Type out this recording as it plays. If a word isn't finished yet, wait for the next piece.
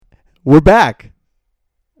We're back.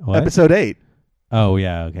 What? Episode 8. Oh,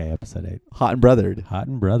 yeah. Okay. Episode 8. Hot and Brothered. Hot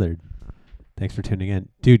and Brothered. Thanks for tuning in.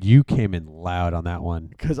 Dude, you came in loud on that one.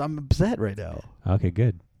 Because I'm upset right now. Okay,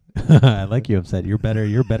 good. I like you upset. You're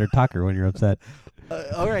a better talker when you're upset.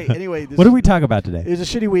 All right. Anyway. What did we talk about today? It was a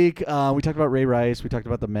shitty week. We talked about Ray Rice. We talked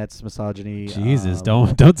about the Mets misogyny. Jesus,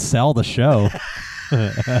 don't sell the show.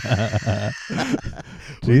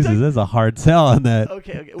 Jesus, that's a hard sell on that.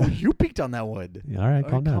 Okay. Well, you picked on that one. All right,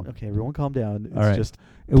 calm down. Okay, everyone calm down. It's All right. just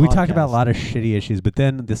We talked podcast. about a lot of shitty issues, but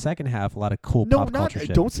then the second half, a lot of cool pop culture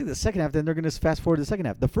shit. Don't see the second half. Then they're going to fast forward to the second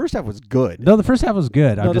half. The first half was good. No, the first half was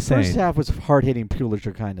good. I'm just the saying. first half was hard-hitting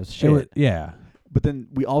Pulitzer kind of shit. Yeah. But then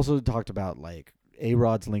we also talked about like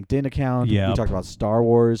A-Rod's LinkedIn account. Yep. We talked about Star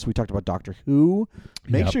Wars. We talked about Doctor Who.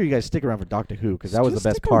 Make Yep. sure you guys stick around for Doctor Who because that was Just the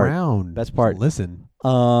best stick part. around. Best part. Listen.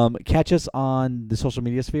 Catch us on the social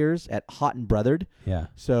media spheres at Hot and Brothered. Yeah.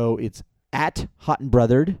 So it's at Hot and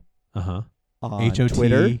Brothered Uh-huh. on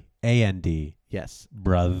Twitter. HOTAND. Yes.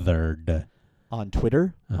 Brothered. On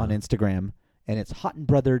Twitter, on Instagram, and it's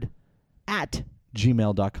hotandbrothered at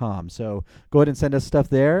gmail.com. So go ahead and send us stuff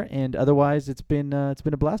there. And otherwise, it's been a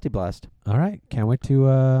blasty blast. All right. Can't wait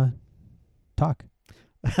to talk.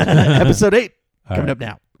 Episode 8 All coming right. up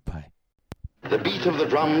now. Bye. The beat of the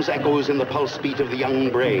drums echoes in the pulse beat of the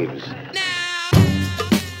young braves.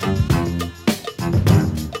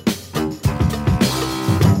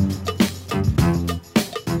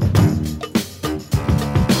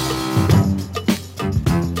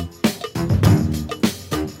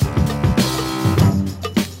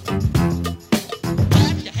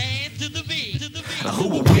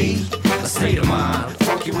 Who are we? A state of mind.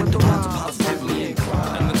 Fuck you with the rhymes, positively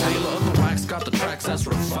inclined. And the tailor of the wax got the tracks that's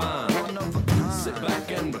refined. Sit back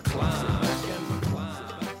and recline.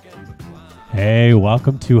 Hey,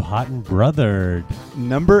 welcome to Hot and Brothered,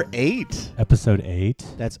 Number 8. episode 8.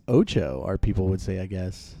 That's Ocho, our people would say, I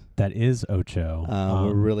guess. That is Ocho.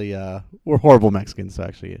 We're really we're horrible Mexicans, so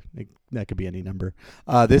actually that could be any number.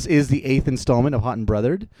 This is the 8th installment of Hot and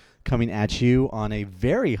Brothered, coming at you on a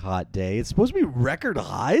very hot day. It's supposed to be record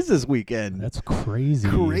highs this weekend. That's crazy.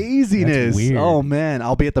 Craziness. That's weird. Oh man,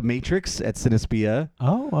 I'll be at the Matrix at Cinespia.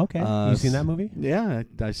 Oh, okay. You seen that movie? Yeah,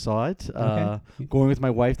 I saw it. Okay. Going with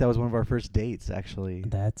my wife, that was one of our first dates, actually.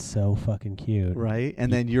 That's so fucking cute. Right?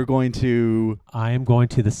 And then you're going to... I am going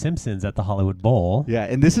to The Simpsons at the Hollywood Bowl. Yeah,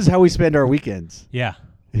 and this is how we spend our weekends. Yeah.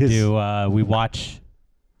 His- We watch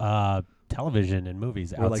television and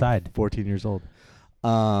movies We're outside. like 14 years old.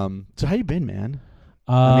 So how you been, man?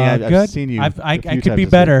 Good. I've seen you. I a few could be times this week.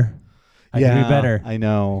 better. I yeah, could be better. I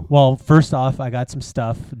know. Well, first off, I got some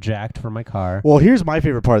stuff jacked for my car. Well, here's my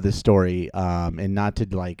favorite part of this story, and not to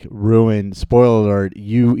like ruin. Spoiler alert: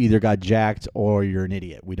 you either got jacked or you're an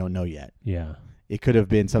idiot. We don't know yet. Yeah. It could have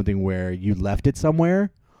been something where you left it somewhere,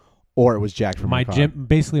 or it was jacked from My your car.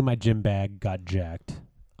 basically my gym bag got jacked.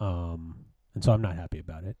 And so I'm not happy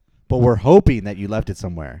about it. But we're hoping that you left it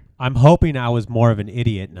somewhere. I'm hoping I was more of an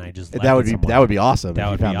idiot and I just left That would it be somewhere. that would be awesome. That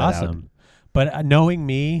if would you be found that out. awesome. But knowing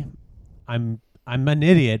me, I'm an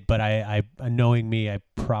idiot. But I knowing me, I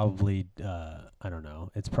probably I don't know.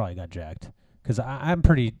 It's probably got jacked because I'm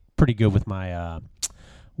pretty good with my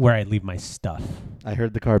where I leave my stuff. I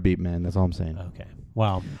heard the car beep, man. That's all I'm saying. Okay.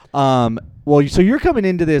 Well. Well, so you're coming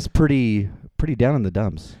into this pretty down in the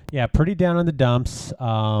dumps. Yeah, pretty down on the dumps.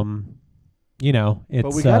 You know, it's.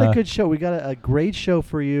 But we got a good show. We got a great show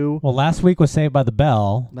for you. Well, last week was Saved by the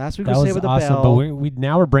Bell. Last week that was Saved by the awesome, Bell. but we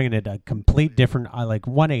now we're bringing it a complete different, like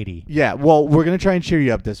 180. Yeah, well, we're going to try and cheer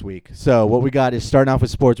you up this week. So what we got is starting off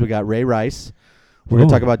with sports. We got Ray Rice. We're going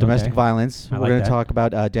to talk about domestic violence. I We're like going to that. talk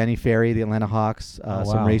about Danny Ferry, the Atlanta Hawks, some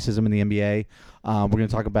wow. racism in the NBA. We're going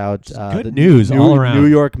to talk about good the news all around. New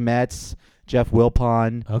York Mets, Jeff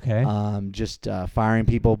Wilpon, Okay. just firing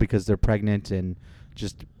people because they're pregnant and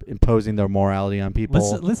just imposing their morality on people.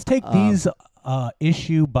 Let's take these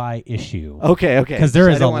issue by issue. Okay. Because there So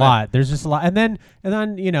I is a don't wanna- lot. There's just a lot, and then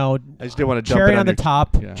you know, I just didn't want to jump cherry in on the your-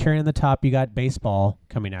 top. Yeah. Cherry on the top. You got baseball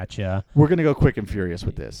coming at you. We're going to go quick and furious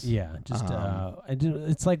with this. Yeah. Just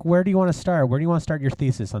it's like, where do you want to start? Where do you want to start your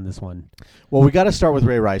thesis on this one? Well, we got to start with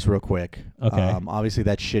Ray Rice real quick. Okay. Obviously,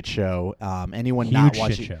 that shit show. Anyone Huge not shit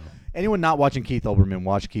watching, show. anyone not watching Keith Olbermann,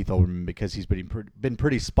 watch Keith Olbermann because he's been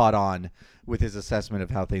pretty spot on with his assessment of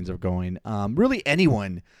how things are going. Really,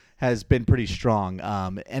 anyone has been pretty strong.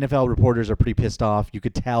 NFL reporters are pretty pissed off. You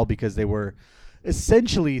could tell because they were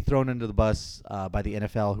essentially thrown under the bus by the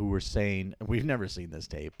NFL, who were saying, "We've never seen this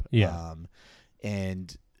tape." Yeah.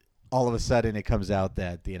 And all of a sudden it comes out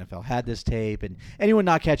that the NFL had this tape, and anyone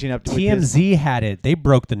not catching up to TMZ had it. They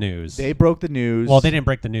broke the news. They broke the news. Well, they didn't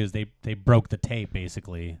break the news. They broke the tape,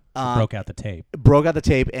 basically. They broke out the tape. Broke out the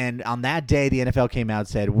tape, and on that day, the NFL came out and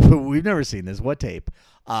said, we've never seen this. What tape?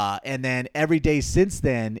 And then every day since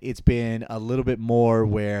then, it's been a little bit more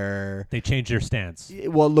where They changed their stance.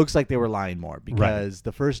 well, it looks like they were lying more because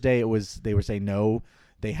the first day they were saying no,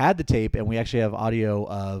 they had the tape, and we actually have audio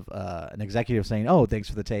of an executive saying, "Oh, thanks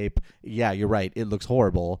for the tape. Yeah, you're right. It looks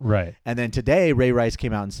horrible." Right. And then today, Ray Rice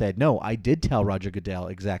came out and said, "No, I did tell Roger Goodell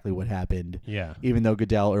exactly what happened." Yeah. Even though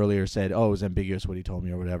Goodell earlier said, "Oh, it was ambiguous what he told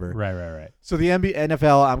me" or whatever. Right. So the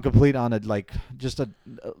NFL, I'm complete on just a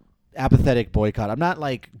apathetic boycott. I'm not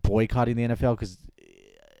like boycotting the NFL because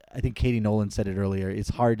I think Katie Nolan said it earlier. It's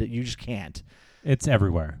hard. You just can't. It's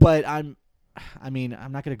everywhere. But I'm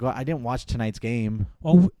not going to go. I didn't watch tonight's game.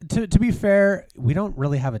 Well, to be fair, we don't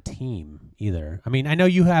really have a team either. I mean, I know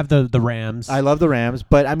you have the Rams. I love the Rams,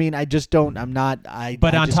 but I mean, I just don't. I'm not.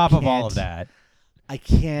 But I on just top of all can't- of that, I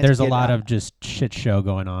can't. there's a get lot out- of just shit show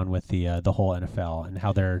going on with the whole NFL and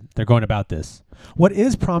how they're going about this. What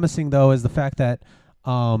is promising though is the fact that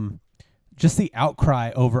just the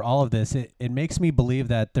outcry over all of this, it makes me believe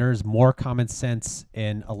that there's more common sense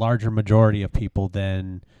in a larger majority of people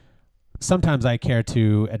than sometimes I care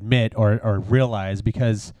to admit or realize,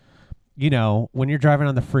 because, you know, when you're driving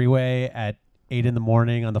on the freeway at 8 a.m.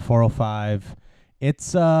 on the 405,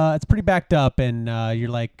 it's pretty backed up, and you're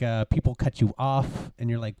like, people cut you off, and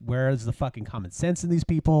you're like, where is the fucking common sense in these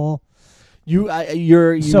people? You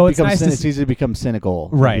So it's become nice to it's easy to become cynical.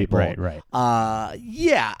 for Right. people.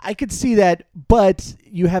 Yeah, I could see that, but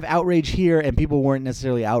you have outrage here, and people weren't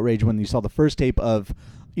necessarily outraged when you saw the first tape of,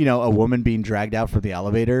 you know, a woman being dragged out from the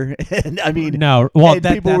elevator. And I mean, No, well, and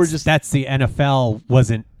people were just that's the NFL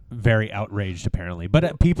wasn't very outraged apparently,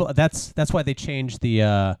 but people that's why they changed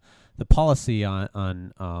the policy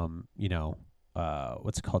on you know,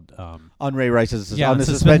 what's it called, on Ray Rice's Yeah, on on the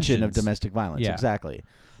suspension of suspensions. domestic violence. Yeah. Exactly.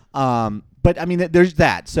 But I mean, there's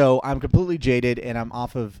that. So I'm completely jaded, and I'm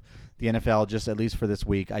off of the NFL just at least for this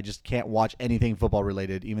week. I just can't watch anything football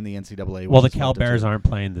related, even the NCAA. well, the which is Cal what to Bears do. aren't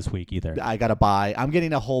playing this week either. I got a buy. I'm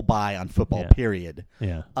getting a whole buy on football. Yeah. Period.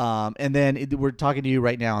 Yeah. And then we're talking to you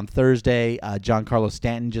right now on Thursday. John Carlos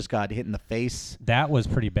Stanton just got hit in the face. That was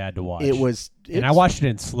pretty bad to watch. It was, and I watched it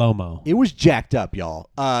in slow-mo. It was jacked up, y'all.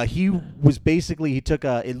 He was basically, he took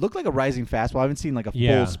it looked like a rising fastball. I haven't seen like a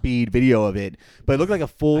Yeah. full speed video of it, but it looked like a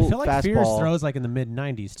full I feel like fastball. Fears throws like in the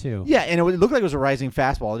mid-90s too. Yeah, and it looked like it was a rising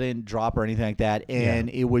fastball. It didn't drop or anything like that, and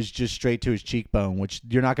it was just straight to his cheekbone, which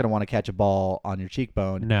you're not going to want to catch a ball on your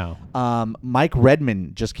cheekbone. No. Mike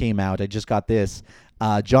Redmond just came out. I just got this.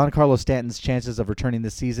 John Carlos Stanton's chances of returning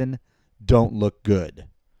this season don't look good.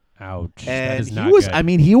 Ouch. that And is he not was, good. I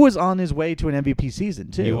mean, he was on his way to an MVP season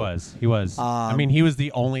too. He was. I mean, he was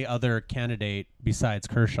the only other candidate besides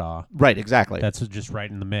Kershaw Right, exactly. that's just right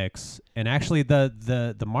in the mix. And actually,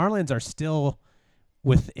 the Marlins are still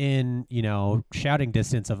within, you know, shouting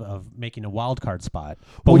distance of making a wild card spot.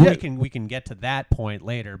 But Well, yeah. we can get to that point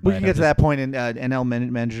later. We but can get to that point in NL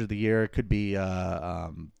Manager of the Year. It could be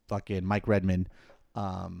fucking Mike Redmond.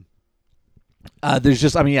 There's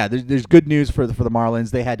just, I mean, yeah, there's good news for the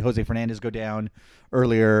Marlins. They had Jose Fernandez go down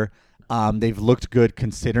earlier. They've looked good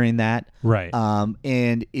considering that. Right.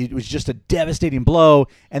 And it was just a devastating blow.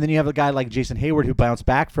 And then you have a guy like Jason Hayward who bounced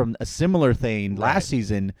back from a similar thing last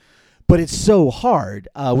season. But it's so hard.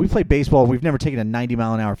 We play baseball. We've never taken a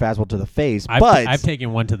 90-mile-an-hour fastball to the face. I've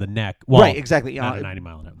taken one to the neck. Well, right, exactly. Not a 90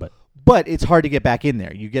 mile an hour, But it's hard to get back in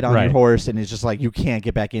there. You get on your Right. horse, and it's just like you can't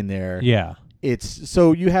get back in there. yeah, It's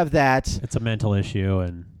so you have that. it's a mental issue,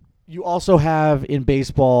 and You also have in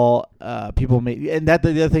baseball, people and that the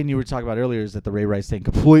other thing you were talking about earlier is that the Ray Rice thing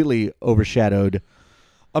completely overshadowed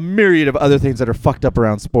a myriad of other things that are fucked up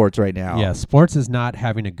around sports right now. yeah, sports is not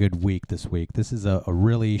having a good week this week. This is a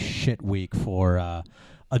really shit week for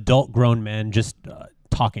adult grown men just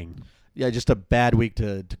talking. Yeah, just a bad week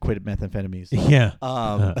to quit methamphetamines. Yeah.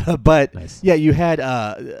 But Nice. yeah, you had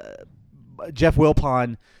Jeff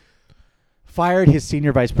Wilpon fired his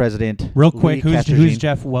senior vice president. Real quick, Lee who's Castorgine.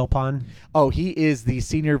 Jeff Wilpon? Oh, he is the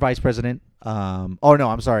senior vice president. Oh no,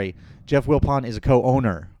 I'm sorry. Jeff Wilpon is a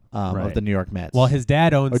co-owner of Right. the New York Mets. Well, his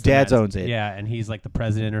dad owns. Or the dad's Mets. owns it. Yeah, and he's like the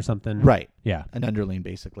president or something. right, Yeah. an underling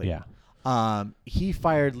basically. Yeah. He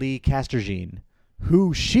fired Lee Castorgine,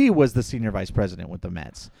 who she was the senior vice president with the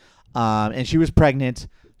Mets, and she was pregnant.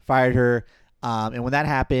 Fired her, and when that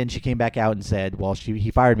happened, she came back out and said, "Well,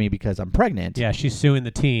 he fired me because I'm pregnant." Yeah, she's suing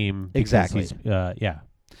the team. because Exactly. he's, yeah.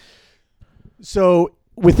 So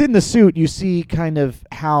within the suit, you see kind of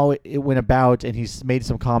how it went about, and he's made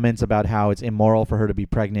some comments about how it's immoral for her to be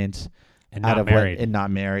pregnant And out not of married. and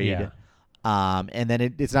not married. Yeah. And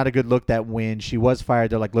then it's not a good look that when she was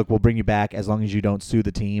fired, they're like, "Look, we'll bring you back as long as you don't sue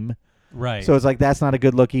the team." Right. So it's like that's not a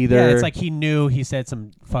good look either. Yeah, it's like he knew he said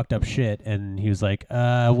some fucked up shit, and he was like,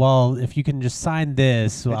 well, if you can just sign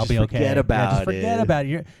this, I'll just be okay. forget about just forget it. about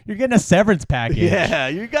it. You're getting a severance package. yeah,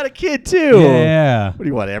 you got a kid too. Yeah. What do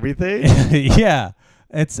you want? Everything? Yeah.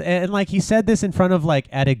 And like he said this in front of like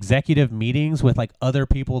at executive meetings with like other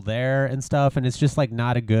people there and stuff, and it's just like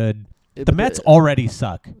not a good. The Mets already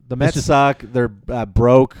suck. The Mets suck. They're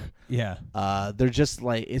broke. Yeah. They're just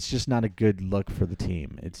like it's just not a good look for the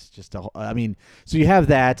team. It's just I mean, so you have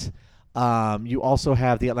that. You also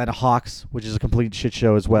have the Atlanta Hawks, which is a complete shit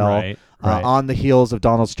show as well. Right. On the heels of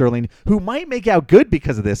Donald Sterling, who might make out good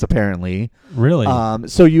because of this, apparently. Really?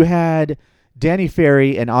 So you had Danny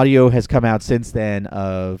Ferry, and audio has come out since then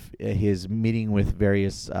of his meeting with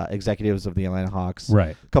various executives of the Atlanta Hawks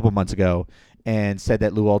right. a couple months ago, and said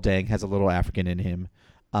that Luol Deng has a little African in him.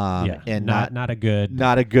 And not a good.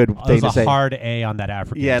 not a good It thing was to a say. hard A on that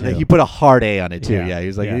African. Yeah, too. he put a hard A on it too. Yeah, Yeah, he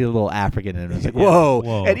was like yeah. "He's a little African, and it was like, Yeah. whoa.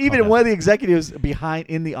 Whoa, And even calm one of the executives behind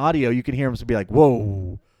in the audio, you can hear him be like,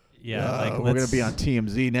 "Whoa, Yeah, like we're gonna let's- be on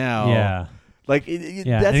TMZ now." Yeah. like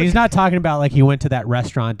Yeah, that's and he's not talking about like he went to that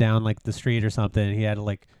restaurant down like the street or something. He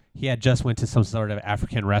had just went to some sort of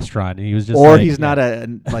African restaurant, and he was just or like, he's yeah. not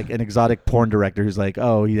an exotic porn director who's like,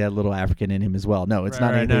 oh, he had a little African in him as well. No, it's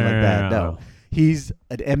not anything like that. No, he's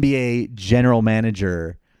an NBA general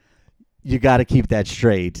manager. You got to keep that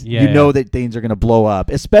straight. Yeah, you know yeah. that things are going to blow up,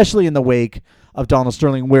 especially in the wake of Donald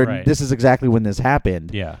Sterling, where Right. this is exactly when this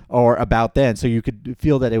happened. Yeah. Or about then. So you could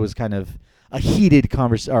feel that it was kind of a heated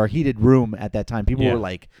heated room at that time. People Yeah. were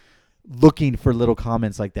like looking for little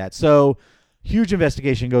comments like that. So huge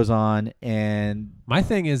investigation goes on, and My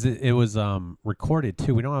thing is it was recorded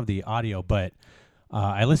too. We don't have the audio, but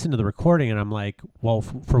I listened to the recording and I'm like, well,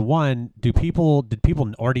 for one, did people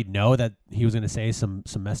already know that he was going to say some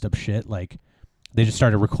messed up shit? Like they just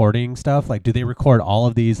started recording stuff. Like, do they record all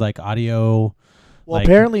of these like audio? well, like-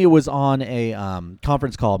 apparently it was on a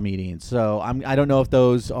conference call meeting. So I don't know if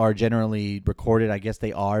those are generally recorded. I guess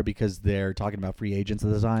they are because they're talking about free agents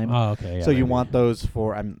at the time. Oh, okay. Yeah, so you maybe. want those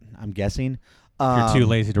for I'm guessing. You're too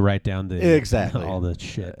lazy to write down the exactly all the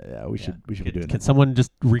shit. Yeah, we should be doing Can that. someone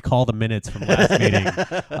just recall the minutes from last meeting?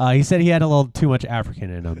 He said he had a little too much African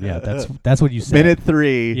in him. Yeah, that's what you said. Minute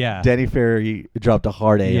 3. Yeah. Danny Ferry dropped a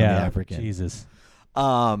hard A on the African. Jesus.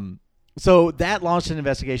 So that launched an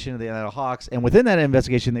investigation of the Atlanta Hawks, and within that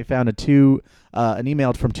investigation, they found an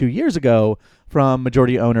email from 2 years ago from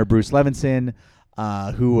majority owner Bruce Levinson,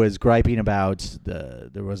 who was griping about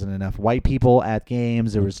there wasn't enough white people at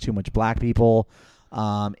games, there was too much black people,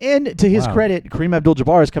 and to his Wow. credit, Kareem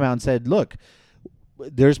Abdul-Jabbar has come out and said, "Look,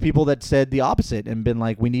 there's people that said the opposite and been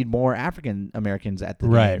like, we need more African Americans at the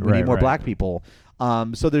game, we need more black people."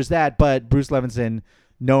 So there's that, but Bruce Levinson,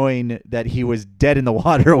 knowing that he was dead in the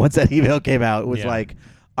water once that email came out, was Yeah. like,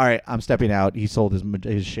 all right, I'm stepping out. He sold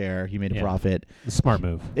his share. He made a Yeah. profit. Smart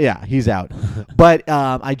move. Yeah, he's out. But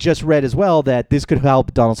I just read as well that this could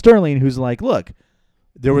help Donald Sterling, who's like, look,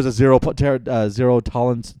 there was a zero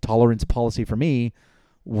tolerance policy for me.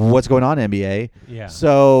 What's going on, NBA? Yeah.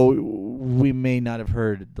 So we may not have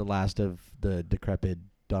heard the last of the decrepit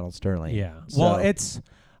Donald Sterling. Yeah. So- Well, it's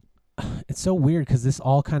so weird because this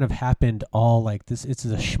all kind of happened all like this. It's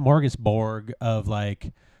a smorgasbord of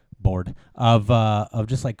like of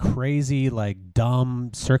just like crazy like dumb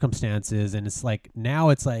circumstances, and it's like now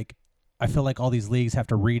it's like I feel like all these leagues have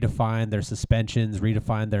to redefine their suspensions,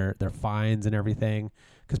 redefine their fines and everything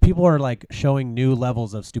because people are like showing new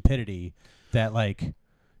levels of stupidity that like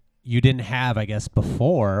you didn't have, I guess,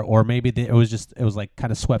 before, or maybe it was like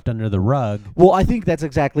kind of swept under the rug. Well, I think that's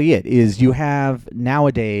exactly it. Is you have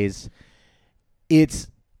nowadays, it's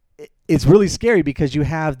really scary because you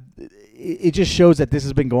have, it just shows that this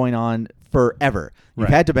has been going on forever. You've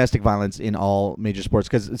Right. had domestic violence in all major sports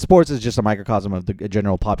because sports is just a microcosm of the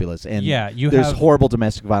general populace, and Yeah, there's have horrible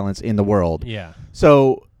domestic violence in the world. Yeah.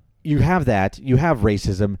 So you have that. You have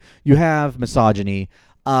racism. You have misogyny.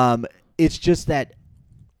 It's just that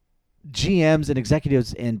GMs and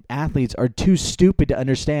executives and athletes are too stupid to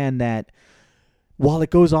understand that while it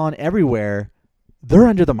goes on everywhere, they're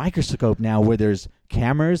under the microscope now where there's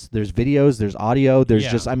cameras, there's videos, there's audio, there's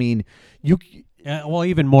Yeah. just, I mean, you Well,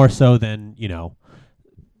 even more so than,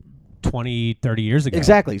 20, 30 years ago.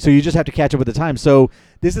 Exactly. So you just have to catch up with the time. So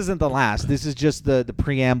this isn't the last. This is just the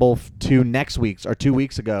preamble to next week's or 2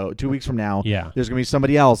 weeks from now. Yeah. There's going to be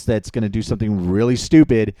somebody else that's going to do something really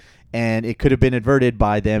stupid, and it could have been averted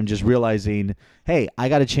by them just realizing, hey, I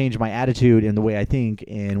got to change my attitude and the way I think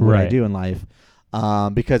and what I Right. do in life,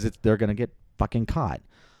 because they're going to get fucking caught.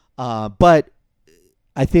 But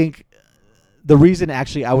I think the reason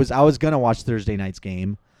actually I was going to watch Thursday night's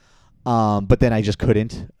game, but then I just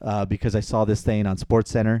couldn't because I saw this thing on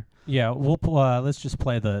SportsCenter. Yeah, let's just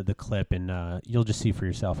play the clip, and you'll just see for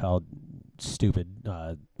yourself how stupid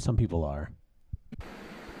some people are.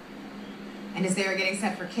 And as they are getting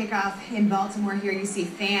set for kickoff in Baltimore, here you see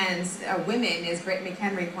fans, women, as Britt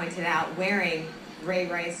McHenry pointed out, wearing Ray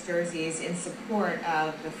Rice jerseys in support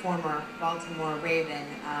of the former Baltimore Raven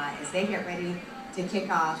as they get ready to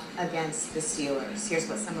kick off against the Steelers. Here's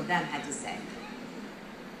what some of them had to say.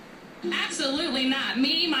 Absolutely not.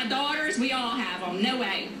 Me, my daughters, we all have them. No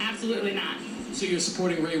way. Absolutely not. So you're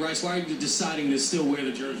supporting Ray Rice. Why are you deciding to still wear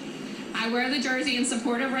the jersey? I wear the jersey in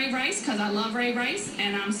support of Ray Rice because I love Ray Rice,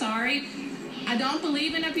 and I'm sorry. I don't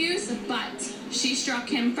believe in abuse, but she struck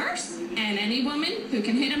him first, and any woman who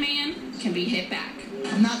can hit a man can be hit back.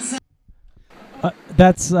 I'm not saying...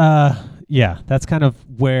 That's kind of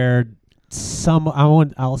where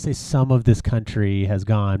I'll say some of this country has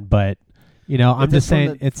gone, but I'm just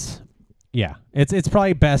saying it's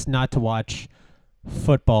probably best not to watch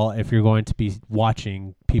football if you're going to be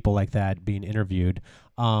watching people like that being interviewed.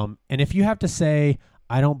 And if you have to say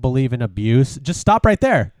I don't believe in abuse, just stop right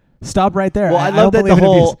there. Stop right there. Well, I love don't that believe in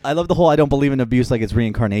abuse. I love the whole I don't believe in abuse like it's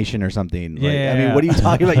reincarnation or something. Like, Yeah. I mean, what are you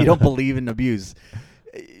talking about? You don't believe in abuse.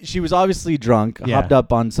 She was obviously drunk, Yeah. hopped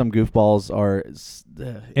up on some goofballs or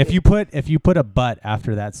If you put a but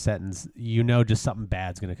after that sentence, just something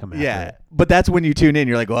bad's gonna come after yeah. it. But that's when you tune in.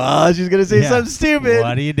 You're like, well, she's going to say Yeah. something stupid.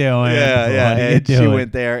 What are you doing? Yeah, yeah. What are you And she doing?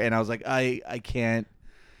 went there, and I was like, I can't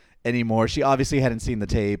anymore. She obviously hadn't seen the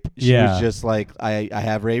tape. She Yeah. was just like, I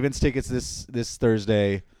have Ravens tickets this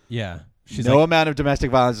Thursday. Yeah. She's no like, amount of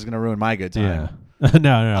domestic violence is going to ruin my good time. yeah.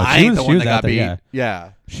 no. I She ain't was, the she one was that out got there, beat. yeah. Yeah.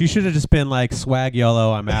 She should have just been like, swag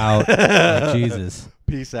YOLO, I'm out. Like, Jesus.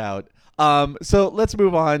 Peace out. So let's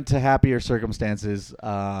move on to happier circumstances.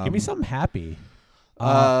 Give me something happy.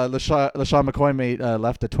 LaShawn McCoy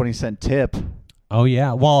left a 20-cent tip. Oh,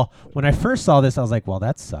 yeah. Well, when I first saw this, I was like, well,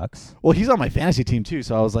 that sucks. Well, he's on my fantasy team too,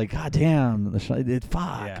 so I was like, God damn, LaShawn,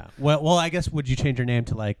 fuck. Yeah. Well, I guess would you change your name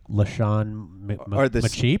to like LaShawn Or the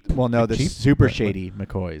McCheap? Well, no, the McCheap? super shady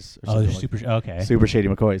McCoys. or Oh, something they're like super. Okay. Super shady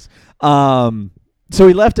McCoys. So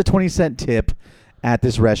he left a 20-cent tip at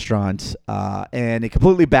this restaurant, and it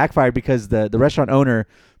completely backfired because the restaurant owner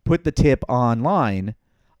put the tip online,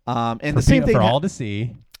 and the same thing for all to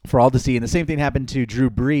see. for all to see. And the same thing happened to Drew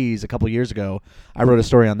Brees a couple years ago. I wrote a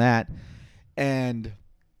story on that, and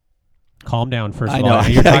Calm down, first I of know, all. I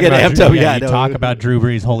You're get talking about amped Drew- up, yeah, yeah, I you know. talk about Drew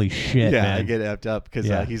Brees. Holy shit, yeah, man. I get amped up because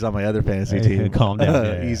Yeah. he's on my other fantasy Hey, team. calm down,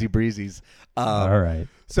 yeah, Easy breezies. All right.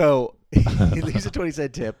 So he leaves a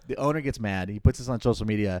 20-cent tip. The owner gets mad. He puts this on social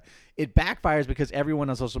media. It backfires because everyone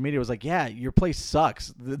on social media was like, yeah, your place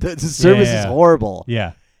sucks. The service is Yeah. horrible.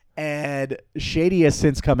 Yeah. And Shady has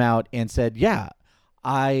since come out and said, yeah,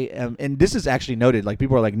 I am. And this is actually noted. Like,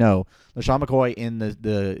 people are like, no, LaShawn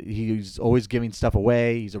McCoy he's always giving stuff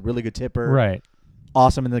away. He's a really good tipper. Right.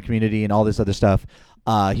 Awesome in the community and all this other stuff.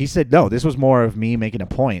 He said, no, this was more of me making a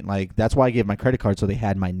point. Like, that's why I gave my credit card so they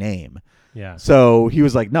had my name. Yeah. So he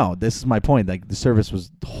was like, no, this is my point. Like, the service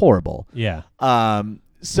was horrible. Yeah.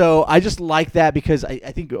 So I just like that because I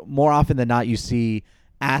think more often than not you see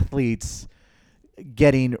athletes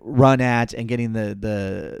getting run at and getting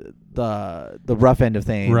the rough end of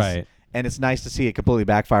things. Right. And it's nice to see it completely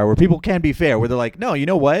backfire where people can be fair, where they're like, no, you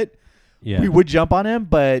know what? Yeah. We would jump on him,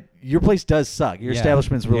 but your place does suck. Your Yeah.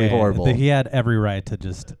 establishment's really Yeah, horrible. He had every right to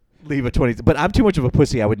just Leave a 20, but I'm too much of a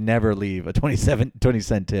pussy. I would never leave a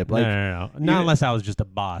 20-cent tip. Like, no. Not unless I was just a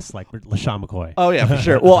boss like LaShawn McCoy. oh yeah, for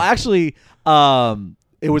sure. Well, actually,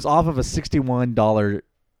 it was off of a $61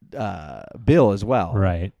 bill as well.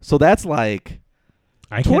 Right. So that's like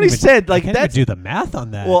I 20 cents. Like, I can't that's even do the math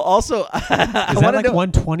on that. well. Also, Is that like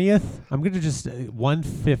 1/20th? I'm gonna just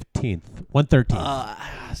 1/15th,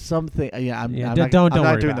 1/13th. something. Yeah, I'm Yeah, not, don't I'm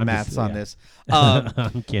not worry doing about the it. I'm maths just- on yeah. this.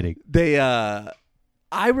 I'm kidding.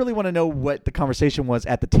 I really want to know what the conversation was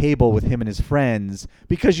at the table with him and his friends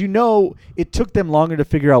because it took them longer to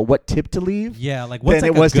figure out what tip to leave. Yeah, like what's than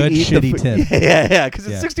like it was a good to eat shitty the food. tip? Yeah, because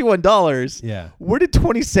it's Yeah. $61. Yeah. Where did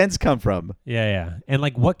 20 cents come from? Yeah. And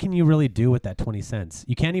like, what can you really do with that 20 cents?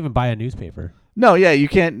 You can't even buy a newspaper. No, yeah, you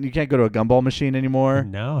can't go to a gumball machine anymore.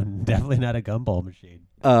 No, definitely not a gumball machine.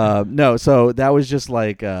 No, so that was just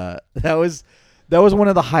like that was one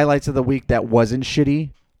of the highlights of the week that wasn't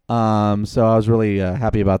shitty. So I was really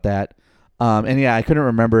happy about that. And yeah, I couldn't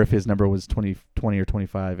remember if his number was 20 or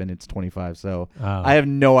 25, and it's 25. So I have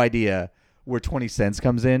no idea where 20 cents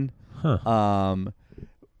comes in. Huh.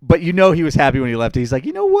 But he was happy when he left. He's like,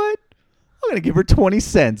 you know what? I'm gonna give her 20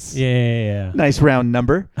 cents. Yeah. Nice round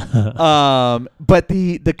number. But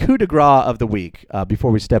the coup de grace of the week, before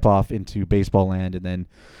we step off into baseball land and then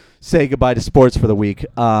say goodbye to sports for the week,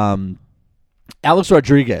 Alex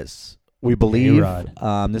Rodriguez, we believe.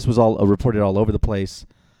 This was all reported all over the place.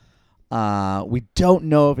 We don't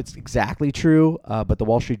know if it's exactly true, but the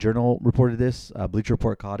Wall Street Journal reported this. Bleacher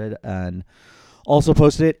Report caught it and also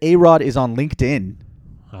posted it. A-Rod is on LinkedIn.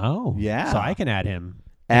 Oh. Yeah. So I can add him.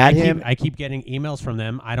 Add him. I keep getting emails from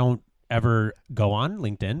them. I don't ever go on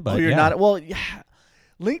LinkedIn, but you're not. Well, yeah.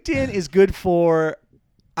 LinkedIn is good for.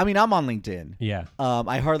 I mean, I'm on LinkedIn. Yeah.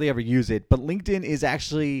 I hardly ever use it, but LinkedIn is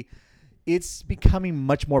actually. It's becoming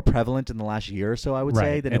much more prevalent in the last year or so, I would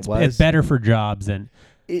say, than it was. It's better for jobs than.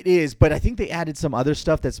 It is, but I think they added some other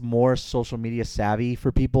stuff that's more social media savvy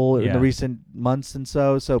for people in the recent months, and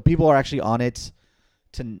so people are actually on it.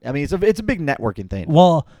 It's a big networking thing.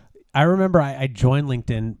 Well, I remember I joined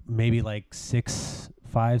LinkedIn maybe like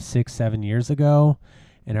 5, 6, 7 years ago,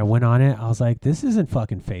 and I went on it. I was like, "This isn't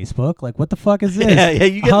fucking Facebook. Like, what the fuck is this?" Yeah,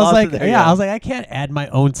 you get lost in there. Yeah, I was like, I can't add my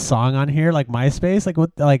own song on here, like MySpace. Like,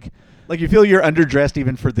 what? Like you feel you're underdressed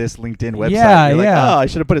even for this LinkedIn website. Yeah, you're like, yeah. oh, I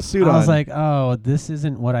should have put a suit on. I was like, oh, this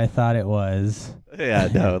isn't what I thought it was. Yeah,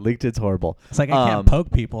 no, LinkedIn's horrible. It's like I can't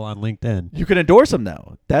poke people on LinkedIn. You can endorse them,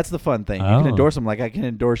 though. That's the fun thing. You can Oh. endorse them. Like, I can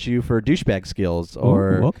endorse you for douchebag skills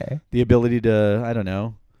or Ooh, okay. the ability to, I don't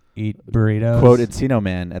know, Eat burritos. quote Encino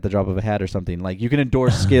Man at the drop of a hat or something. Like, you can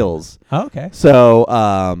endorse skills. Oh, okay. So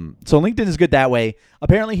LinkedIn is good that way.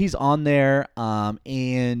 Apparently, he's on there.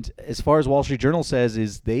 And as far as Wall Street Journal says,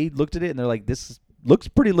 is they looked at it and they're like, this looks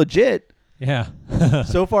pretty legit. Yeah.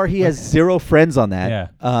 So far, he has 0 friends on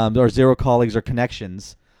that. Yeah. Or 0 colleagues or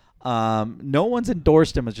connections. No one's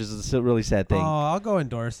endorsed him, which is a really sad Oh, thing. I'll go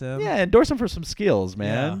endorse him. Yeah, endorse him for some skills, Yeah.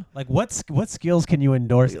 man. Like what skills can you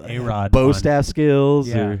endorse A-Rod Bow on? staff skills.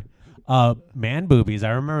 Yeah. Or Man boobies. I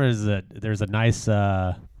remember there's a nice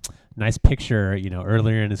picture,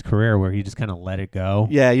 earlier in his career where he just kind of let it go.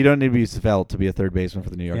 yeah, you don't need to be svelte to be a third baseman for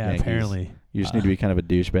the New York Yeah, Yankees. apparently. You just need to be kind of a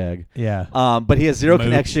douchebag. Yeah. But he has 0 Mooch.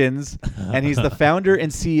 connections, and he's the founder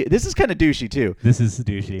and CEO. This is kind of douchey, too. This is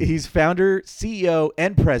douchey. He's founder, CEO,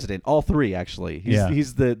 and president. All 3, actually.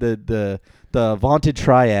 He's the vaunted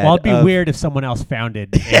triad. Well, it'd be of- weird if someone else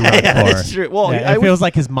founded A-Rod Yeah, Corp. that's true. Well, Yeah, I it would- feels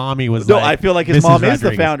like his mommy was No, like, I feel like his "This mom is the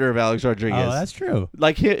Rodriguez." founder of Alex Rodriguez. Oh, that's true.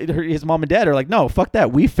 Like his mom and dad are like, no, fuck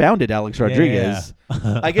that. We founded Alex Rodriguez.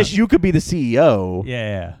 I guess you could be the CEO.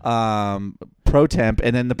 Yeah. Pro temp,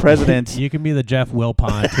 and then the president. You can be the Jeff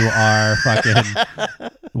Wilpont to our fucking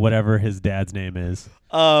whatever his dad's name is.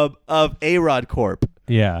 of A-Rod Corp.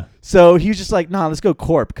 Yeah. So he was just like, nah, let's go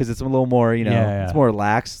Corp because it's a little more, Yeah. it's more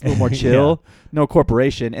relaxed, a little more chill, no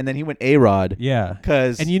corporation. And then he went A-Rod. Yeah.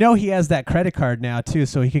 Because And he has that credit card now too,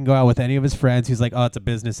 so he can go out with any of his friends. He's like, oh, it's a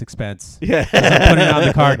business expense. yeah, I'm putting it on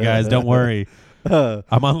the card, guys. Don't worry.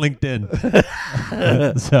 I'm on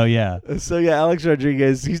LinkedIn. So yeah. So yeah, Alex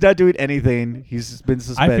Rodriguez, he's not doing anything. He's been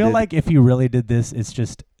suspended. I feel like if he really did this, it's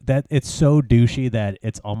just that it's so douchey that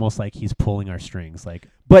it's almost like he's pulling our strings. Like,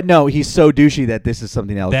 but no, he's so douchey that this is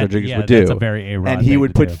something Alex Rodriguez would do. That's a very A-Rod and he thing would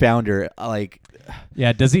to put do. founder like.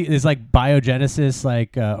 Yeah, is like Biogenesis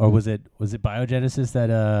like or was it Biogenesis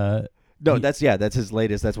that No, that's his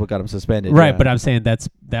latest. That's what got him suspended. right, yeah. but I'm saying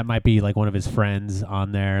that might be like one of his friends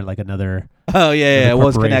on there, like another. Oh yeah. Well,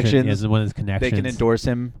 his corporation. connections. Yeah, one of his connections. They can endorse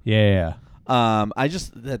him. Yeah. I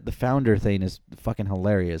just that the founder thing is fucking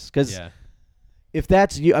hilarious because Yeah. if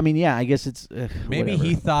that's you, I mean, yeah, I guess it's Maybe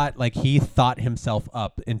whatever. he thought himself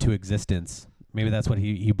up into existence. Maybe that's what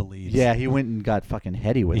he believes. Yeah, he went and got fucking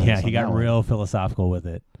heady with it. Yeah, he got real philosophical with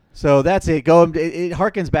it. So that's it. It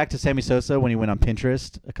harkens back to Sammy Sosa when he went on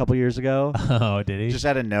Pinterest a couple years ago. Oh, did he? Just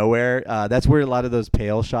out of nowhere. That's where a lot of those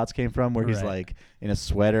pale shots came from, where he's Right. like in a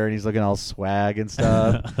sweater and he's looking all swag and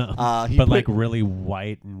stuff. but like really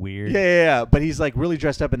white and weird. Yeah. But he's like really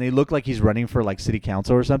dressed up, and they look like he's running for like city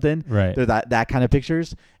council or something. Right. They're that kind of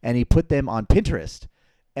pictures, and he put them on Pinterest,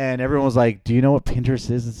 and everyone was like, "Do you know what Pinterest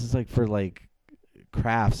is? This is like for like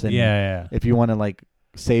crafts and Yeah. if you want to like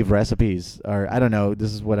save recipes or I don't know.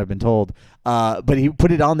 This is what I've been told. But he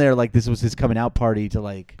put it on there like this was his coming out party to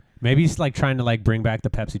like." Maybe he's like trying to like bring back the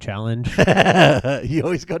Pepsi challenge. You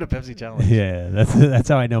always go to Pepsi challenge. Yeah, that's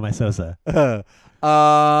how I know my Sosa.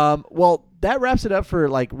 Well, that wraps it up for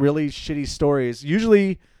like really shitty stories.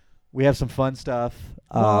 Usually We have some fun stuff.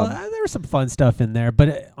 Well, there was some fun stuff in there,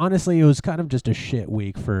 but honestly, it was kind of just a shit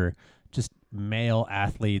week for just male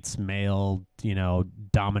athletes, male,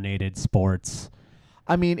 dominated sports.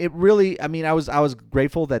 I mean, I was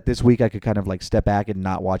grateful that this week I could kind of like step back and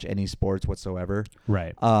not watch any sports whatsoever.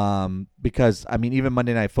 Right. Because I mean, even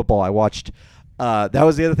Monday Night Football, I watched. That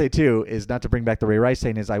was the other thing too, is not to bring back the Ray Rice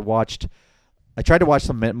thing. Is I tried to watch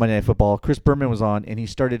some Monday Night Football. Chris Berman was on, and he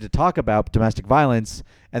started to talk about domestic violence,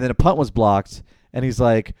 and then a punt was blocked, and he's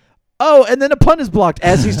like, "Oh," and then a punt is blocked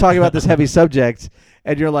as he's talking about this heavy subject,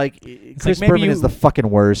 and you're like, Chris Berman is the fucking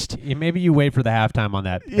worst. Maybe you wait for the halftime on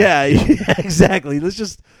that. Yeah, exactly. Let's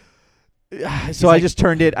just. So I just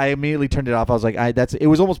turned it. I immediately turned it off. I was like, it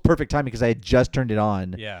was almost perfect timing because I had just turned it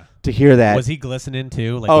on. Yeah. To hear that. Was he glistening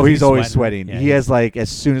too? Like, oh, he's always sweating. Yeah, he has like as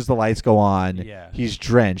soon as the lights go on, yeah. he's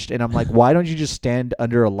drenched. And I'm like, why don't you just stand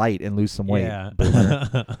under a light and lose some weight? Yeah.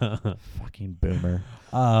 Boomer. Fucking boomer.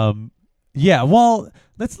 Yeah. Well,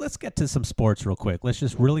 let's get to some sports real quick. Let's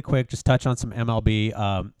just really quick just touch on some MLB.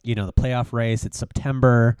 The playoff race. It's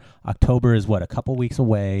September. October is a couple weeks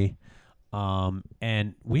away.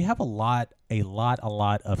 And we have a lot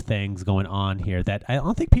of things going on here that I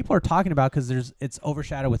don't think people are talking about because it's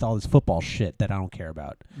overshadowed with all this football shit that I don't care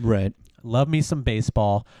about. Right. Love me some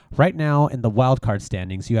baseball. Right now in the wild card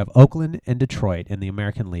standings, you have Oakland and Detroit in the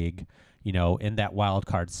American League, in that wild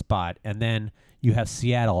card spot. And then you have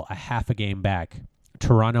Seattle a half a game back.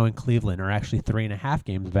 Toronto and Cleveland are actually 3.5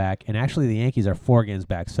 games back, and actually the Yankees are 4 games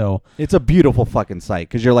back. So it's a beautiful fucking sight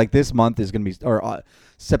because you're like, this month is gonna be, or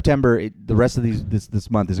September, the rest of this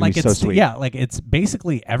month is gonna be so sweet. Yeah, like it's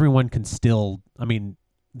basically everyone can still. I mean,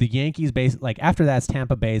 the Yankees after that's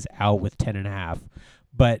Tampa Bay's out with 10.5,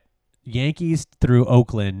 but Yankees through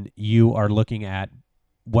Oakland, you are looking at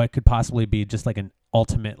what could possibly be just like an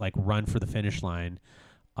ultimate run for the finish line.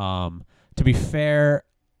 To be fair,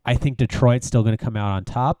 I think Detroit's still going to come out on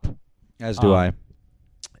top. As do I.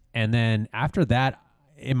 And then after that,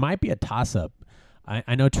 it might be a toss-up.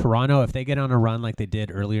 I know Toronto, if they get on a run like they did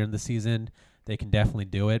earlier in the season, they can definitely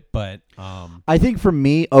do it. But I think for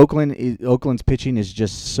me, Oakland's pitching is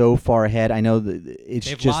just so far ahead. I know that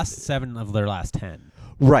they've lost 7 of their last 10.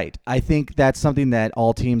 Right. I think that's something that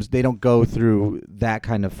all teams, they don't go through that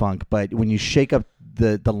kind of funk. But when you shake up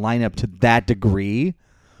the lineup to that degree,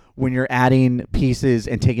 when you're adding pieces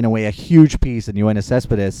and taking away a huge piece in Yoenis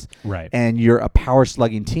Cespedes, right, and you're a power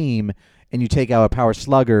slugging team, and you take out a power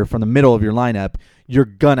slugger from the middle of your lineup, you're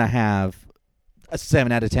gonna have a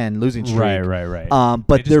 7 out of 10 losing streak. Right.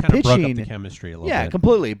 But their pitching, broke up the chemistry a little bit. Yeah,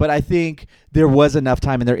 completely. But I think there was enough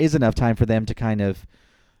time, and there is enough time for them to kind of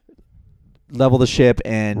level the ship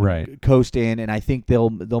and coast in, and I think they'll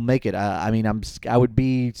make it. I would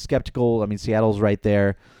be skeptical. I mean, Seattle's right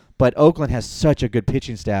there. But Oakland has such a good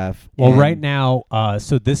pitching staff. Well, right now,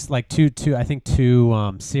 so this two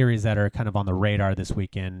series that are kind of on the radar this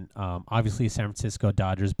weekend. Obviously, San Francisco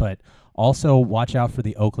Dodgers, but also watch out for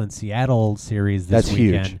the Oakland-Seattle series this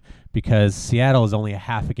weekend. Huge. Because Seattle is only a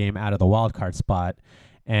half a game out of the wild card spot.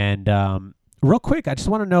 And real quick, I just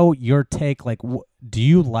want to know your take. Do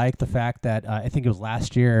you like the fact that I think it was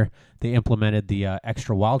last year they implemented the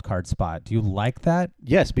extra wild card spot? Do you like that?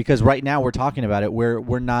 Yes, because right now we're talking about it.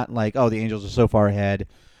 We're not like, oh, the Angels are so far ahead.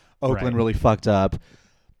 Oakland really fucked up.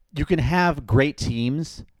 You can have great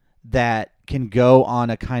teams that can go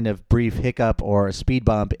on a kind of brief hiccup or a speed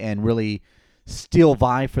bump and really still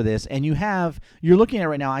vie for this. And you're looking at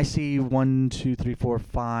right now, I see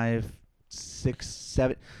 6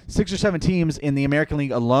 or 7 teams in the American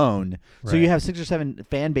League alone. So you have 6 or 7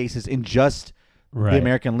 fan bases in just the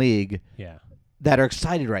American League that are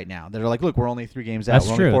excited right now. That are like, look, we're only 3 games out. That's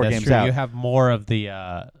we're true. only 4 That's games true. out. You have more of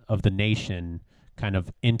the nation kind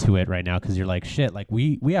of into it right now because you're like, shit,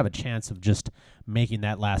 we have a chance of just making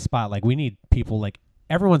that last spot. We need people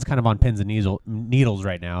everyone's kind of on pins and needles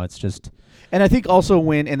right now. It's just. And I think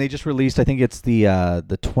also and they just released, I think it's the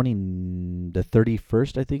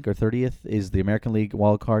 31st, I think, or 30th is the American League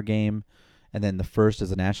wild card game, and then the 1st is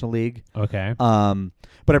the National League. Okay.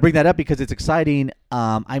 But I bring that up because it's exciting.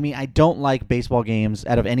 I don't like baseball games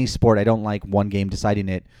out of any sport. I don't like one game deciding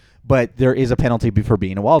it, but there is a penalty for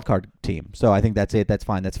being a wild card team. So I think that's it. That's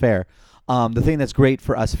fine. That's fair. The thing that's great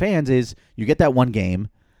for us fans is you get that one game.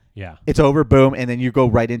 Yeah. It's over, boom, and then you go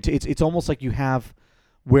right into it's almost like you have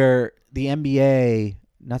where the NBA,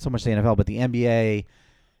 not so much the NFL, but the NBA,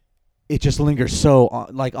 it just lingers so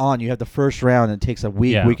on. You have the first round and it takes a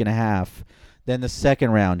week, week and a half. Then the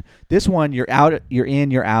second round. This one, you're out, you're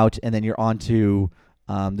in, you're out, and then you're on to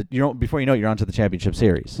before you know it, you're on to the championship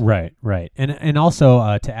series. Right. And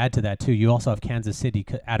also to add to that too, you also have Kansas City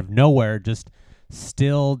out of nowhere just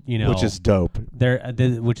still, which is dope.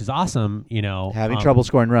 Which is awesome, Having trouble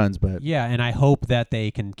scoring runs, but yeah, and I hope that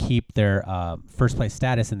they can keep their first place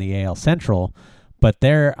status in the AL Central. But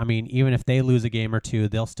even if they lose a game or two,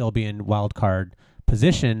 they'll still be in wild card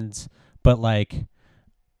positions. But like,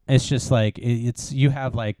 it's just like you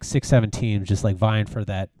have like 6-7 teams just like vying for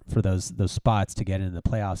those spots to get into the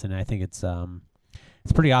playoffs, and I think it's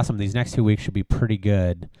pretty awesome. These next 2 weeks should be pretty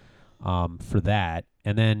good for that.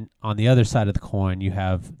 And then on the other side of the coin, you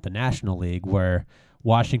have the National League, where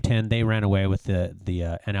Washington, they ran away with the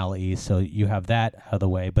NL East, so you have that out of the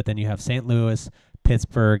way. But then you have St. Louis,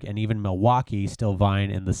 Pittsburgh, and even Milwaukee still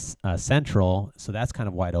vying in the Central, so that's kind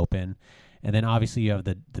of wide open. And then obviously you have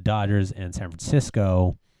the Dodgers and San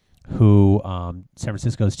Francisco, who San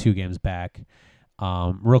Francisco's 2 games back.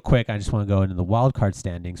 Real quick, I just want to go into the wild card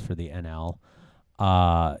standings for the NL.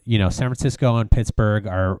 San Francisco and Pittsburgh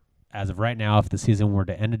are, as of right now, if the season were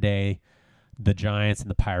to end today, the Giants and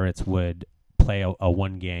the Pirates would play a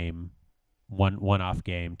one-off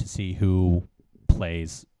game to see who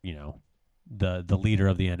plays, the leader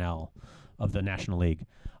of the NL, of the National League.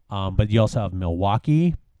 But you also have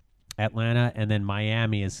Milwaukee, Atlanta, and then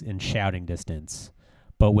Miami is in shouting distance.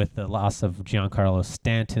 But with the loss of Giancarlo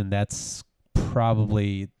Stanton, that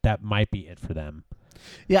might be it for them.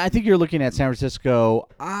 Yeah, I think you're looking at San Francisco.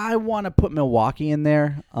 I want to put Milwaukee in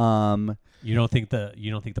there. You don't think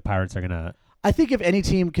the Pirates are gonna? I think if any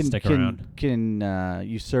team can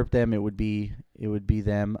usurp them, it would be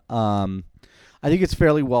them. I think it's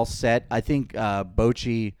fairly well set. I think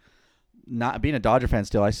Bochy, not being a Dodger fan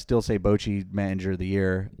still, I still say Bochy manager of the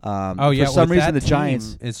year. For some reason, the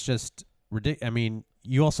Giants. It's just ridiculous. I mean,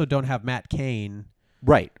 you also don't have Matt Cain,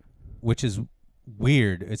 right? Which is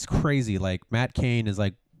weird. It's crazy. Like, Matt Cain is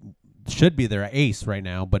like should be their ace right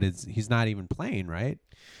now, but he's not even playing, right?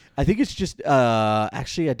 I think it's just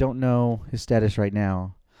actually I don't know his status right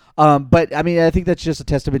now. But I mean, I think that's just a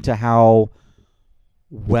testament to how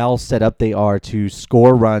well set up they are to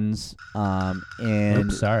score runs and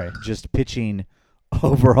just pitching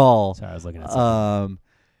overall. Sorry, I was looking at something.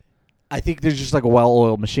 I think there's just like a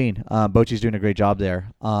well-oiled machine. Bochy's doing a great job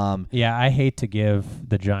there. Yeah, I hate to give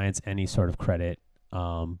the Giants any sort of credit,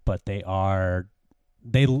 but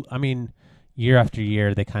year after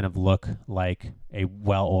year, they kind of look like a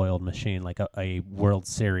well-oiled machine, like a World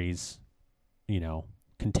Series,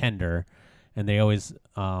 contender. And they always,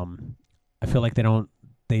 I feel like they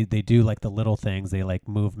do like the little things. They like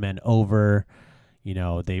move men over,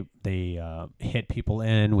 they hit people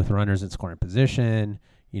in with runners in scoring position.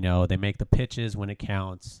 They make the pitches when it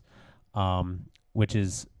counts, which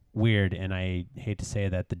is weird. And I hate to say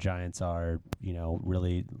that the Giants are,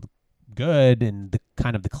 really good in the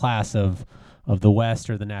kind of the class of the West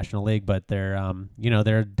or the National League, but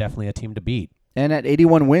they're definitely a team to beat. And at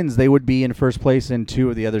 81 wins, they would be in first place in 2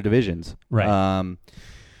 of the other divisions. Right.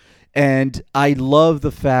 And I love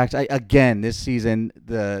the fact, this season,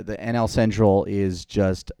 the NL Central is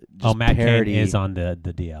just Matt parody. Cain is on the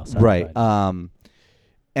DL. Sorry, right.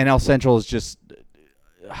 NL Central is just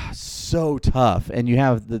so tough. And you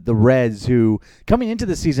have the Reds, who, coming into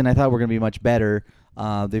the season, I thought were going to be much better.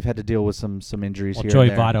 They've had to deal with some injuries here. Joey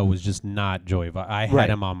and there. Votto was just not Joey Votto. I had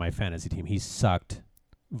him on my fantasy team. He sucked.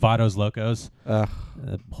 Votto's Locos,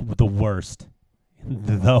 the worst.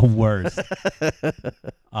 The worst.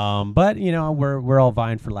 But we're all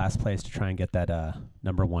vying for last place to try and get that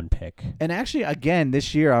number 1 pick. And actually, again,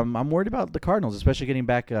 this year I'm worried about the Cardinals, especially getting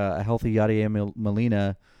back a healthy Yadier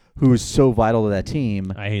Molina, who is so vital to that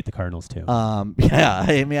team. I hate the Cardinals too. Yeah,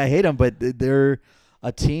 I mean, I hate them, but they're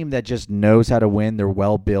a team that just knows how to win. They're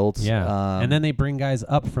well built. Yeah, and then they bring guys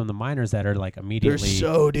up from the minors that are like immediately. They're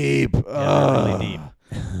so deep. Yeah, they're really deep.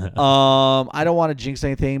 I don't want to jinx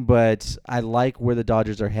anything, but I like where the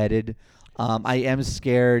Dodgers are headed. I am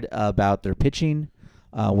scared about their pitching,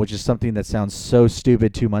 which is something that sounds so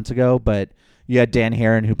stupid 2 months ago. But you had Dan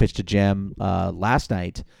Herron, who pitched a gem last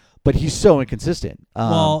night, but he's so inconsistent.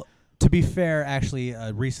 Well, to be fair, actually,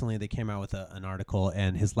 recently they came out with an article,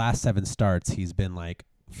 and his last 7 starts, he's been like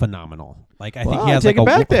phenomenal. Like I think he has like a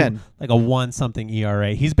 1-something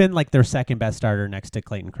ERA. He's been like their second best starter next to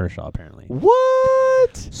Clayton Kershaw, apparently.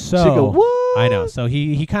 What? So what? I know. So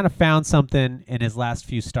he kind of found something in his last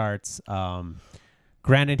few starts.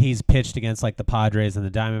 Granted, he's pitched against like the Padres and the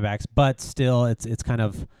Diamondbacks, but still, it's kind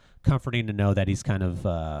of comforting to know that he's kind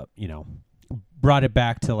of brought it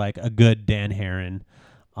back to like a good Dan Herron.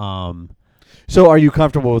 So are you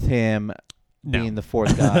comfortable with him No. being the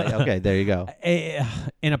fourth guy? Okay, there you go.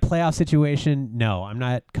 In a playoff situation, no, I'm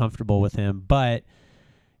not comfortable with him. But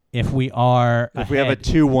if we are, if we have a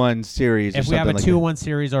 2-1 series, if we have a 2-1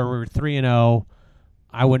 series, or we're 3-0,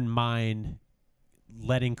 I wouldn't mind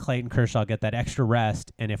letting Clayton Kershaw get that extra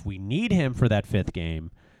rest, and if we need him for that 5th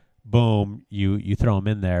game, boom, you throw him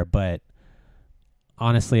in there. But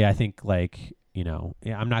honestly, I think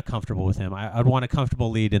I'm not comfortable with him. I'd want a comfortable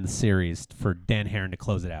lead in the series for Dan Herron to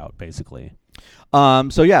close it out, basically.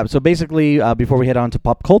 So basically, before we head on to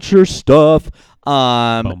pop culture stuff,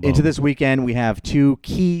 boom. Into this weekend, we have 2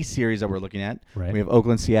 key series that we're looking at. Right. We have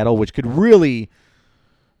Oakland, Seattle, which could really,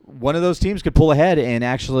 one of those teams could pull ahead and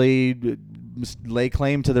actually lay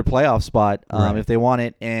claim to their playoff spot if they want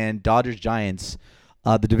it. And Dodgers, Giants,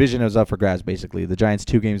 the division is up for grabs, basically. The Giants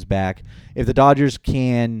 2 games back. If the Dodgers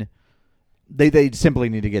can... They simply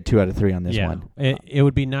need to get 2 out of 3 on this one. It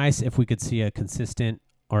would be nice if we could see a consistent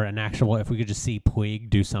or an actual, if we could just see Puig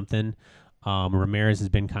do something. Ramirez has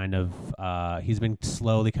been he's been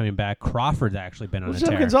slowly coming back. Crawford's actually been on a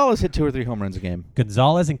tear. Gonzalez hit 2 or 3 home runs a game.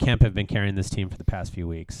 Gonzalez and Kemp have been carrying this team for the past few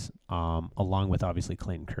weeks, along with obviously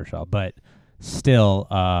Clayton Kershaw. But still,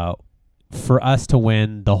 for us to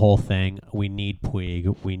win the whole thing, we need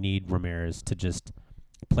Puig. We need Ramirez to just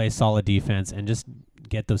play solid defense and just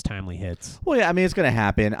get those timely hits. Well, yeah, I mean, it's going to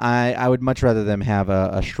happen. I would much rather them have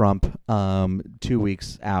a Strump 2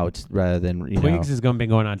 weeks out rather than, Puig's is going to be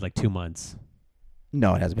going on like 2 months.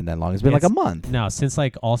 No, it hasn't been that long. It's been like a month. No, since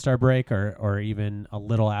like All-Star break or even a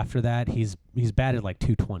little after that, he's batted like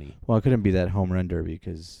 220. Well, it couldn't be that home run derby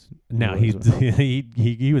because... No,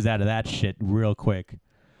 he was out of that shit real quick.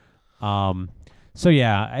 So,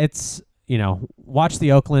 yeah, it's... watch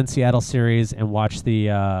the Oakland-Seattle series and watch the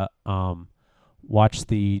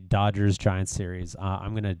Dodgers-Giants series.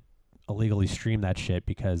 I'm going to illegally stream that shit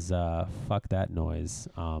because fuck that noise.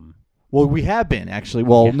 Well, we have been, actually.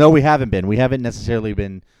 Well, yeah. No, we haven't been. We haven't necessarily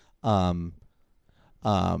been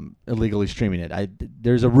illegally streaming it.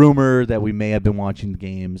 There's a rumor that we may have been watching the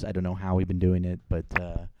games. I don't know how we've been doing it, but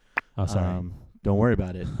sorry. Don't worry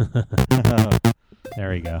about it. There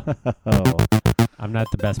we go. Oh. I'm not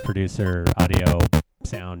the best producer, audio,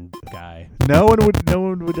 sound guy. No one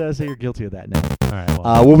would say you're guilty of that now. All right.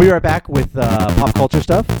 Well, we'll be right back with pop culture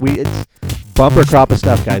stuff. It's bumper crop of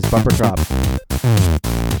stuff, guys. Bumper crop.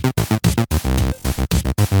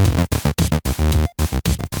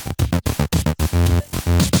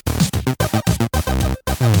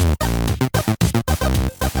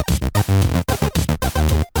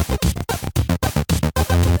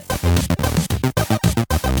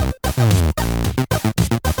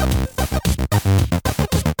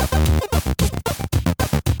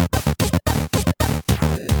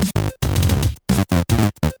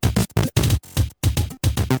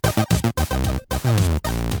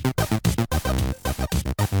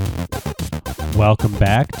 welcome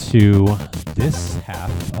back to this half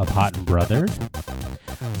of Hot and Brothered.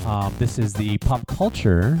 This is the pop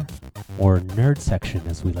culture or nerd section,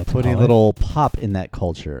 as we like to call it. Putting a little pop in that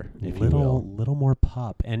culture, if you will. Little more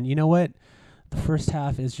pop. And you know what? The first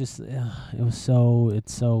half is just, it's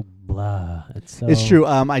so blah. It's true.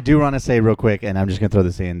 I do want to say real quick, and I'm just going to throw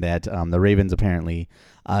this in, that the Ravens apparently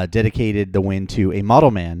dedicated the win to a model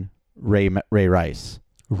man, Ray Rice.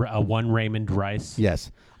 One Raymond Rice.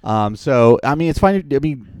 Yes. So, I mean, it's fine. I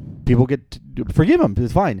mean, people forgive him.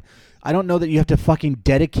 It's fine. I don't know that you have to fucking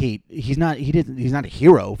dedicate. He's not a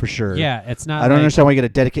hero for sure. Yeah, it's not. I don't understand why you got to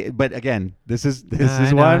dedicate. But again, this is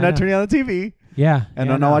why I'm not turning on the TV. Yeah, and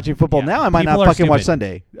I'm not watching football. Now I might not fucking watch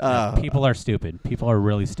Sunday. People are stupid. People are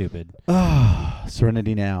really stupid.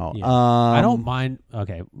 Serenity now. Yeah. I don't mind.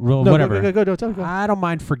 Okay, whatever. Go. I don't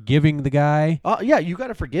mind forgiving the guy. Yeah, you got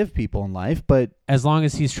to forgive people in life, but as long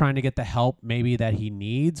as he's trying to get the help maybe that he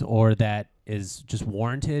needs or that is just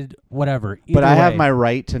warranted, whatever. But I have my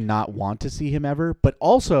right to not want to see him ever. But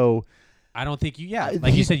also, I don't think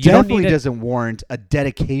like you said, you definitely don't need doesn't warrant a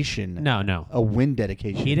dedication. No, a win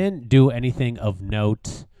dedication. He didn't do anything of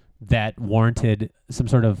note that warranted some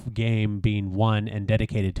sort of game being won and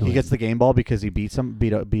dedicated to him. He gets the game ball because he beat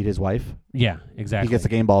his wife. Yeah, exactly. He gets the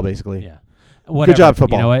game ball basically. Yeah. Whatever. Good job,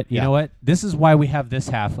 football. You know what? You know what? This is why we have this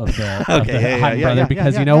half of the Hot and Brother,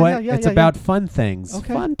 because you know what? It's yeah. about fun things,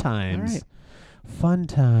 okay. Fun times. All right. Fun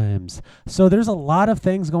times. So there's a lot of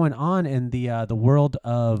things going on in the world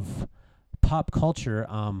of pop culture.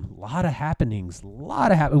 A lot of happenings.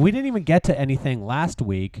 We didn't even get to anything last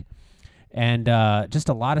week, and just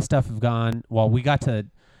a lot of stuff have gone. Well, we got to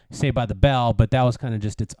Saved by the Bell, but that was kind of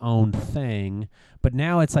just its own thing. But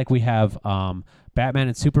now it's like we have Batman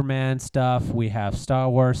and Superman stuff. We have Star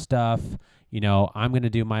Wars stuff. You know, I'm going to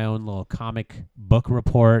do my own little comic book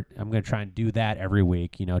report. I'm going to try and do that every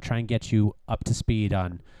week. You know, try and get you up to speed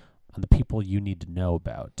on the people you need to know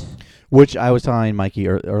about. Which I was telling Mikey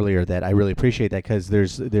earlier that I really appreciate that because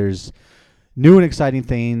there's new and exciting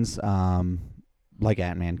things like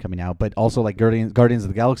Ant-Man coming out, but also like Guardians of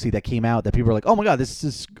the Galaxy that came out that people are like, oh my god, this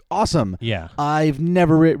is awesome. Yeah. I've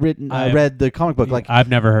never read the comic book. Like I've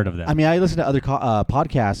never heard of them. I mean, I listen to other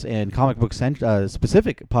podcasts and comic book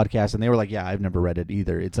specific podcasts, and they were like, yeah, I've never read it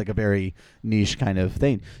either. It's like a very niche kind of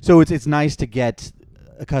thing. So it's nice to get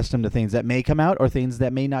accustomed to things that may come out or things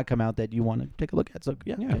that may not come out that you want to take a look at. So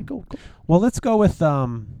yeah. Okay, cool. Well, let's go with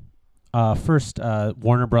first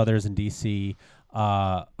Warner Brothers and DC.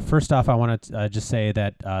 First off, I want to just say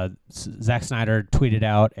that Zack Snyder tweeted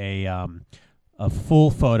out a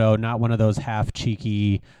full photo, not one of those half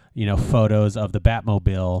cheeky, photos of the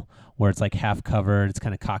Batmobile where it's like half covered. It's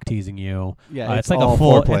kind of cock teasing you. Yeah, it's like a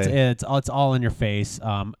full. It's all in your face.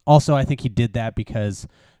 Also, I think he did that because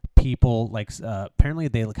people apparently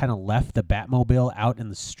they kind of left the Batmobile out in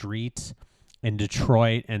the street in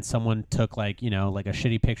Detroit, and someone took like a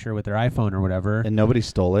shitty picture with their iPhone or whatever, and nobody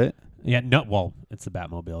stole it. Yeah, no. Well, it's the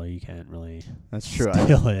Batmobile. You can't really. That's true.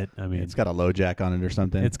 Steal it. I mean, it's got a low jack on it or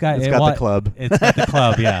something. It's got the club. It's got the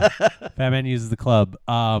club. Yeah, Batman uses the club.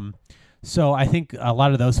 So I think a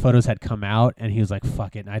lot of those photos had come out, and he was like,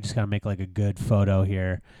 "Fuck it, I just gotta make like a good photo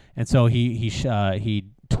here." And so he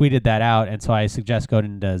tweeted that out, and so I suggest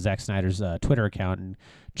going to Zack Snyder's Twitter account and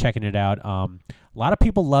checking it out. A lot of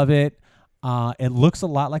people love it. It looks a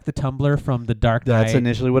lot like the Tumblr from The Dark Knight. That's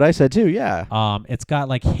initially what I said too. Yeah. It's got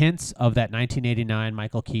like hints of that 1989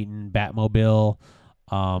 Michael Keaton Batmobile.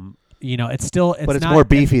 It's still, but it's more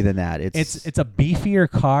beefy than that. It's a beefier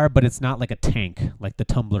car, but it's not like a tank like the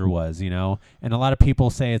Tumblr was. And a lot of people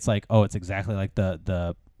say it's like, oh, it's exactly like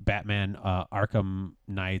the Batman Arkham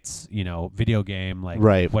Knights, video game, like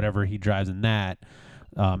right. Whatever he drives in that.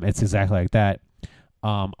 It's exactly like that.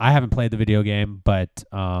 I haven't played the video game, but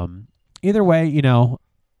either way,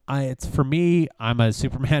 it's for me. I'm a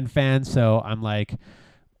Superman fan, so I'm like,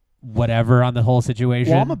 whatever on the whole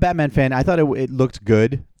situation. Well, I'm a Batman fan. I thought it looked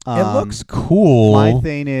good. It looks cool. My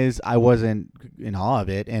thing is, I wasn't in awe of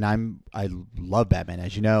it, and I love Batman,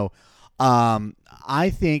 as you know.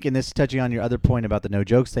 I think, and this touching on your other point about the no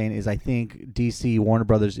jokes thing, is I think DC Warner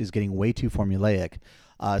Brothers is getting way too formulaic,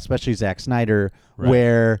 especially Zack Snyder, right.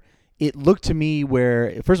 Where it looked to me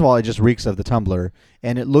where, first of all, it just reeks of the Tumblr,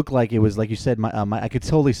 and it looked like it was, like you said, I could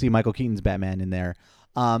totally see Michael Keaton's Batman in there.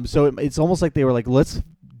 So it's almost like they were like, let's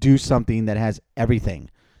do something that has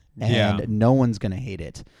everything, and no one's going to hate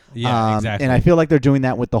it. Yeah, exactly. And I feel like they're doing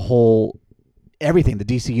that with the whole everything, the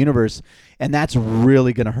DC universe, and that's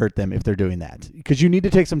really going to hurt them if they're doing that, because you need to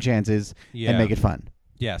take some chances and make it fun.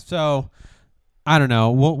 Yeah, so I don't know.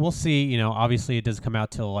 We'll see. Obviously it doesn't come out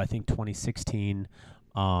till I think 2016.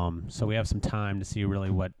 So we have some time to see really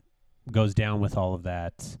what goes down with all of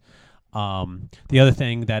that. The other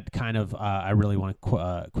thing that kind of I really want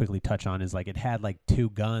to quickly touch on is like it had like two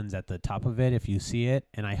guns at the top of it if you see it,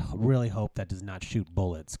 and I really hope that does not shoot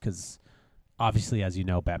bullets, because obviously, as you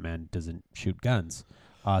know, Batman doesn't shoot guns.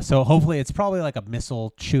 So hopefully it's probably like a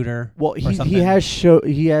missile shooter. Well, he shot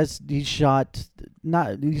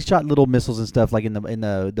little missiles and stuff like in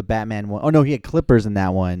the Batman one. Oh no, he had clippers in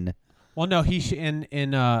that one. Well, no,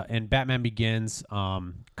 in Batman Begins,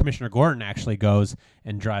 Commissioner Gordon actually goes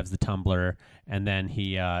and drives the Tumbler, and then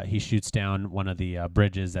he shoots down one of the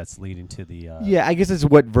bridges that's leading to the. Yeah, I guess it's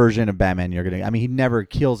what version of Batman you're gonna. I mean, he never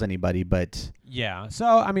kills anybody, but. Yeah, so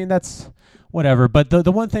I mean that's whatever. But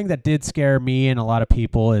the one thing that did scare me and a lot of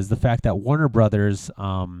people is the fact that Warner Brothers.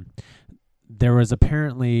 There was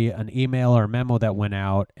apparently an email or memo that went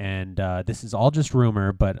out, and this is all just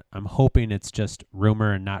rumor, but I'm hoping it's just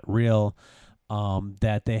rumor and not real,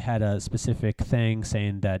 that they had a specific thing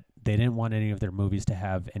saying that they didn't want any of their movies to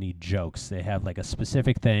have any jokes. They have like a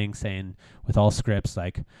specific thing saying with all scripts,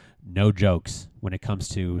 like no jokes when it comes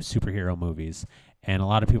to superhero movies. And a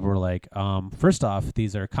lot of people were like, first off,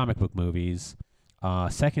 these are comic book movies.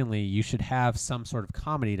 Secondly, you should have some sort of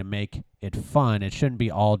comedy to make it fun. It shouldn't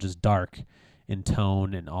be all just dark in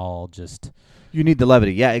tone and all just... You need the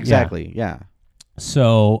levity. Yeah, exactly. Yeah.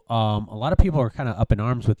 So a lot of people are kind of up in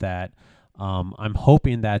arms with that. I'm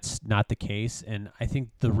hoping that's not the case. And I think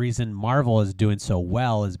the reason Marvel is doing so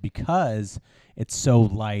well is because it's so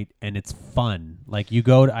light and it's fun. Like you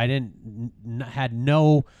go to... had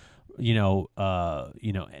no...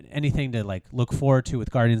 anything to like look forward to with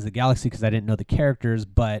Guardians of the Galaxy because I didn't know the characters,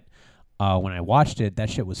 but when I watched it, that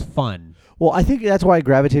shit was fun. Well, I think that's why I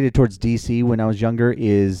gravitated towards DC when I was younger,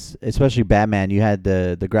 is especially Batman. You had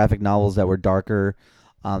the graphic novels that were darker.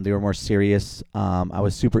 They were more serious. I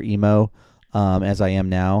was super emo, as I am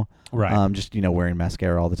now. Right. Just wearing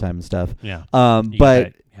mascara all the time and stuff. Yeah. But You got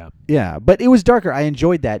it. yeah, but it was darker. I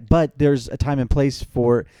enjoyed that, but there's a time and place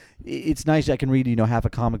for. It's nice. I can read half a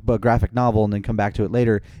comic book, graphic novel, and then come back to it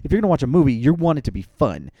later. If you're gonna watch a movie, you want it to be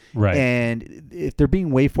fun, Right. And if they're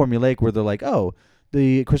being way formulaic, where they're like, oh,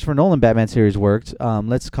 the Christopher Nolan Batman series worked,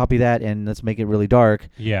 let's copy that and let's make it really dark.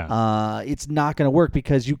 Yeah. It's not gonna work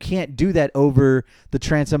because you can't do that over the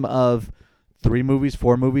transom of 3 movies,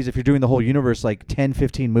 4 movies. If you're doing the whole universe, like 10,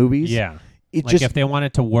 15 movies, Yeah. it Like just if they want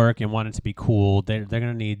it to work and want it to be cool, they're going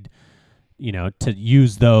to need, to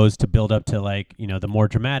use those to build up to like, the more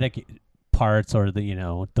dramatic parts or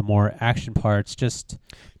the more action parts. Just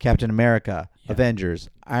Captain America, Yeah. Avengers,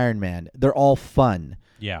 Iron Man. They're all fun.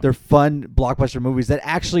 yeah. They're fun blockbuster movies that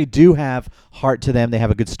actually do have heart to them. They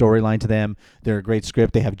have a good storyline to them. They're a great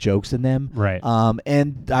script. They have jokes in them. Right.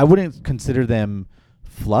 And I wouldn't consider them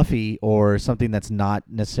fluffy or something that's not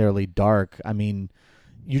necessarily dark. I mean,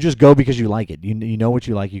 you just go because you like it. You know what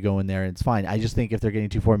you like. You go in there and it's fine. I just think if they're getting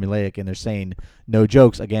too formulaic and they're saying no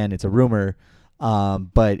jokes, again, it's a rumor.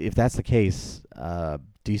 But if that's the case,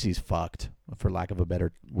 DC's fucked, for lack of a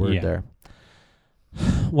better word Yeah. there.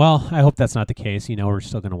 Well, I hope that's not the case. We're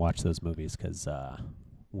still going to watch those movies because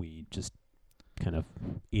we just kind of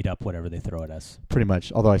eat up whatever they throw at us. Pretty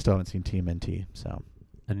much. Although I still haven't seen TMNT, so.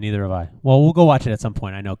 And neither have I. Well, we'll go watch it at some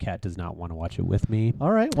point. I know Kat does not want to watch it with me.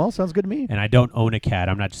 All right. Well, sounds good to me. And I don't own a cat.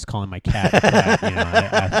 I'm not just calling my cat a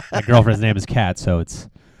cat. My girlfriend's name is Kat, so I'm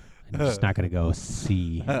just not going to go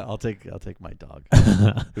see. I'll take my dog,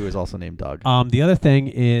 who is also named Dog. The other thing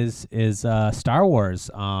is Star Wars.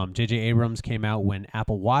 J.J. Abrams came out when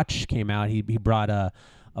Apple Watch came out. He brought a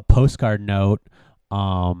postcard note,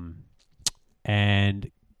 and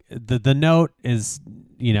the note is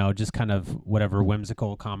just kind of whatever,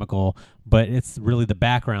 whimsical, comical, but it's really the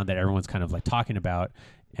background that everyone's kind of like talking about,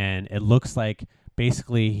 and it looks like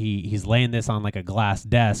basically he's laying this on like a glass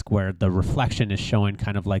desk where the reflection is showing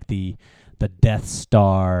kind of like the Death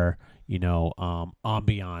Star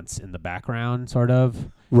ambiance in the background, sort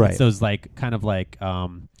of. Right. It's those like kind of like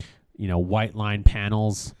white line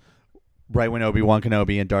panels. Right when Obi-Wan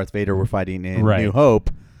Kenobi and Darth Vader were fighting in Right. New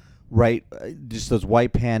Hope. Right, just those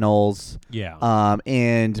white panels. Yeah.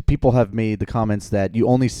 And people have made the comments that you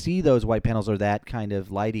only see those white panels or that kind of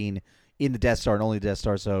lighting in the Death Star and only the Death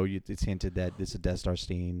Star, so it's hinted that it's a Death Star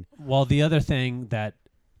scene. Well, the other thing that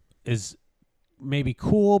is maybe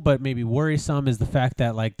cool but maybe worrisome is the fact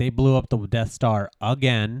that like they blew up the Death Star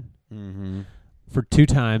again for 2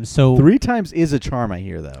 times. So 3 times is a charm, I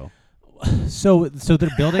hear, though. So they're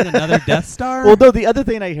building another Death Star? Well, no, the other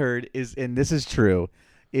thing I heard is, and this is true,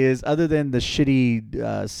 is other than the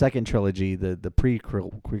shitty second trilogy, the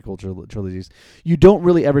prequel trilogies, you don't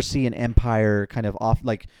really ever see an Empire kind of off,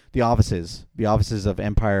 like the offices of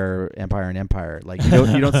Empire and Empire. Like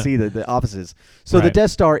you don't see the offices. So Right. the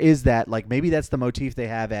Death Star is that, like, maybe that's the motif they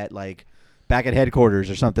have at like back at headquarters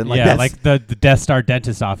or something. Like yeah, that's, like the Death Star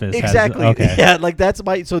dentist office. exactly. Okay. Yeah, like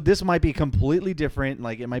so this might be completely different.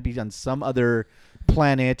 Like it might be on some other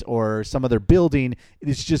planet or some other building.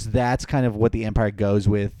 It's just that's kind of what the Empire goes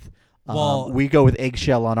with. Well, we go with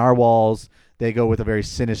eggshell on our walls. They go with a very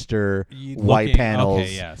sinister white panels.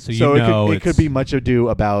 Okay, yeah. So it could be much ado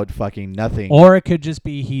about fucking nothing. Or it could just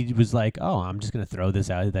be he was like, oh, I'm just going to throw this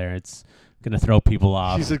out there. It's going to throw people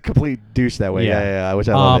off. He's a complete douche that way. Yeah. Yeah. Which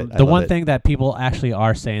I love it. The one thing that people actually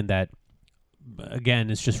are saying that,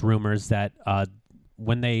 again, it's just rumors that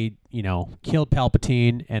when they, killed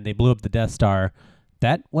Palpatine and they blew up the Death Star,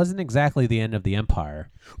 that wasn't exactly the end of the Empire.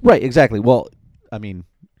 Right, exactly. Well, I mean,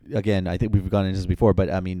 again, I think we've gone into this before,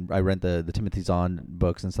 but I mean, I read the Timothy Zahn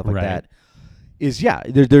books and stuff like Right.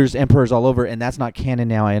 that. There's emperors all over, and that's not canon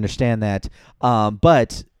now. I understand that,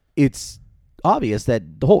 but it's obvious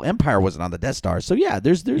that the whole empire wasn't on the Death Star. So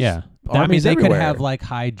there's Yeah, I mean, armies they could everywhere. have like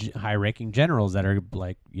high-ranking generals that are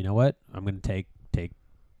like, you know what, I'm going to take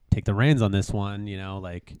the reins on this one.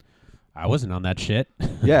 Like I wasn't on that shit.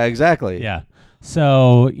 Yeah, exactly. Yeah.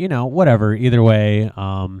 So, whatever. Either way,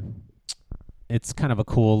 it's kind of a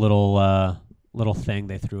cool little thing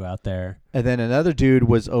they threw out there. And then another dude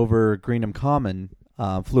was over Greenham Common,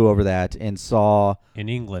 flew over that and saw In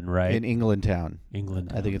England, right? in England town.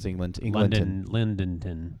 England. I think it's England. Englandton.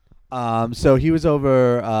 Londonton. So he was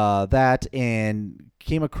over that and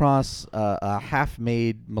came across a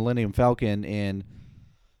half-made Millennium Falcon and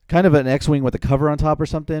kind of an X-wing with a cover on top or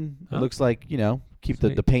something. Huh. It looks like, keep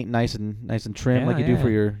Sweet. the paint nice and trim, Yeah, like you do yeah. for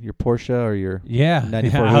your Porsche or your Yeah.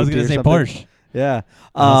 94 I was Hoopty going or to say something. Porsche. yeah.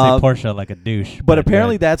 I was going to say Porsche like a douche. But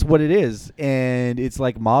apparently that's what it is, and it's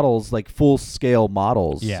like models, like full-scale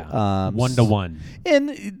models. yeah. 1-to-1. And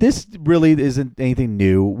this really isn't anything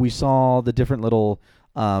new. We saw the different little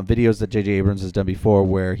videos that J.J. Abrams has done before,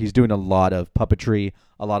 where he's doing a lot of puppetry,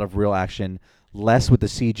 a lot of real action, less with the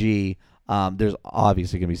CG. There's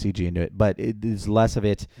obviously going to be CG into it, but it is less of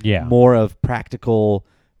it, more of practical,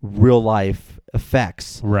 real life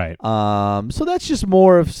effects. Right. So that's just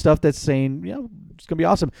more of stuff that's saying, it's going to be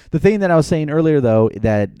awesome. The thing that I was saying earlier, though,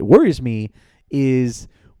 that worries me is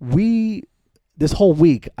this whole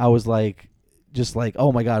week, I was like, just like,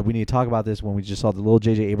 oh my God, we need to talk about this when we just saw the little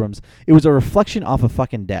J.J. Abrams. It was a reflection off a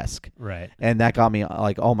fucking desk. Right. And that got me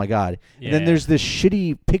like, oh my God. Yeah. And then there's this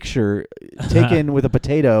shitty picture taken with a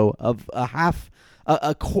potato of a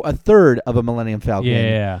third of a Millennium Falcon.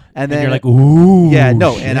 Yeah. And then you're like, ooh. Yeah,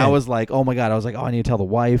 no. Shit. And I was like, oh my God. I was like, I need to tell the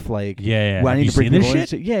wife. Like, well, I need to bring people in.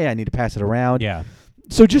 Yeah, I need to pass it around. Yeah.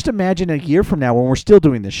 So just imagine a year from now when we're still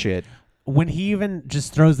doing this shit. When he even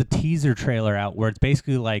just throws the teaser trailer out where it's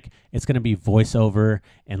basically like it's going to be voiceover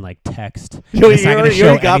and like text. You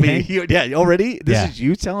already got me. Already? This is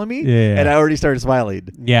you telling me? Yeah. And I already started smiling.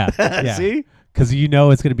 Yeah. See? Because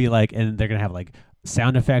it's going to be like, and they're going to have like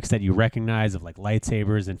sound effects that you recognize of like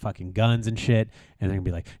lightsabers and fucking guns and shit. And they're going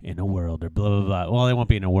to be like, in a world or blah, blah, blah. Well, they won't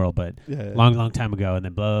be in a world, but long time ago. And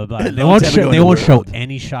then blah, blah, blah. And they won't show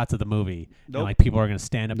any shots of the movie. Nope. And like people are going to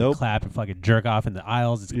stand up and clap and fucking jerk off in the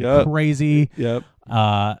aisles. It's going to be crazy. Yep.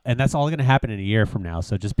 And that's all going to happen in a year from now.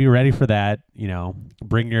 So just be ready for that.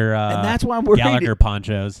 Bring your and that's why I'm worried. Gallagher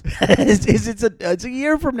ponchos. It's a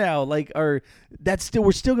year from now. Like, we're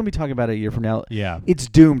still going to be talking about it a year from now. Yeah. It's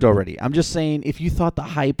doomed already. I'm just saying, if you thought the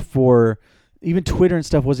hype for even Twitter and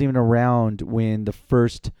stuff wasn't even around when the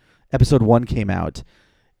first episode 1 came out,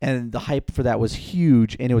 and the hype for that was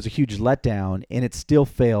huge, and it was a huge letdown, and it still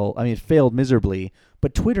failed. I mean, it failed miserably,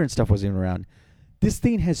 but Twitter and stuff wasn't even around. This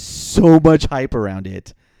thing has so much hype around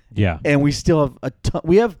it. Yeah. And we still have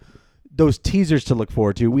we have those teasers to look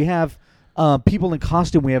forward to. We have people in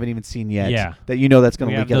costume we haven't even seen yet. Yeah. That that's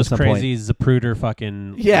going to leak out at some point. Those crazy Zapruder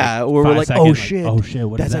fucking. Yeah, where we're like, oh shit,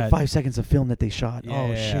 what that's is like that? 5 seconds of film that they shot.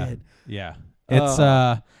 Yeah, shit. Yeah.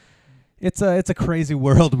 It's a crazy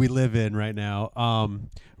world we live in right now.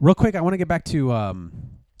 Real quick, I want to get back to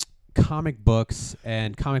comic books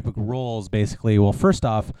and comic book roles. Basically, well, first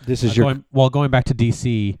off, this is going back to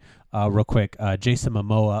DC. Real quick, Jason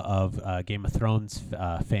Momoa of Game of Thrones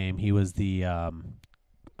fame. He was the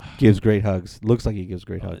gives great hugs. Looks like he gives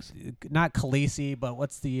great hugs. Not Khaleesi, but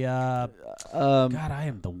what's the God, I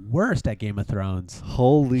am the worst at Game of Thrones.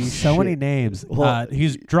 Holy shit. So many names.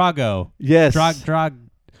 He's Drago. Yes.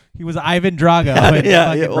 He was Ivan Drago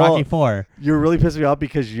in Rocky 4. You're really pissing me off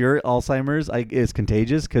because your Alzheimer's is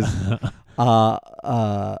contagious because no.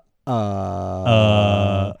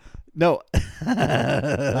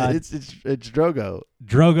 it's Drogo.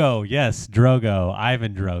 Drogo, yes, Drogo.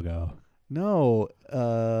 Ivan Drogo. No.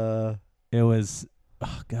 It was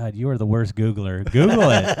oh God, you are the worst Googler. Google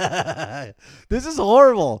it. This is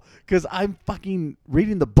horrible because I'm fucking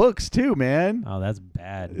reading the books too, man. Oh, that's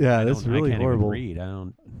bad. Yeah, that's really horrible. I can't even read. I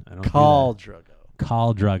don't Khal Drogo.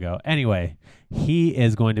 Khal Drogo. Anyway, he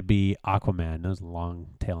is going to be Aquaman. There's a long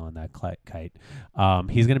tail on that kite.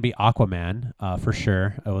 He's going to be Aquaman for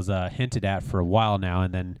sure. It was hinted at for a while now,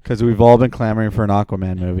 and then because we've all been clamoring for an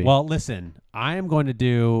Aquaman movie. Well, listen, I am going to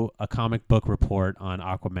do a comic book report on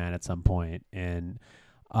Aquaman at some point, and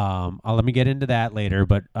let me get into that later.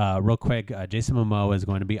 But real quick, Jason Momoa is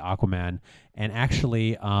going to be Aquaman, and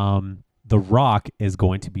actually, The Rock is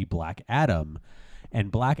going to be Black Adam. And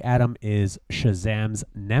Black Adam is Shazam's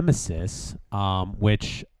nemesis,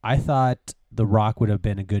 which I thought The Rock would have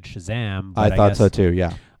been a good Shazam. But I thought so too,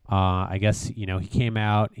 yeah. I guess, he came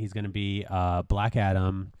out. He's going to be Black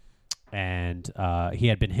Adam. And he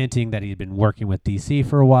had been hinting that he had been working with DC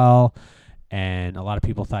for a while. And a lot of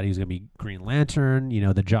people thought he was going to be Green Lantern,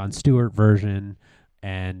 the Jon Stewart version.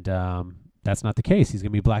 And that's not the case. He's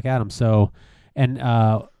going to be Black Adam. So, and...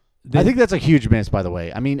 I think that's a huge miss, by the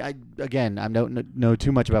way. I mean, I don't know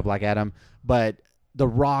too much about Black Adam, but The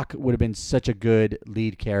Rock would have been such a good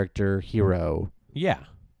lead character hero. Yeah,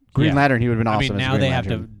 Green Lantern, he would have been awesome. I mean, now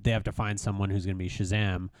they have to find someone who's going to be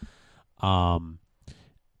Shazam,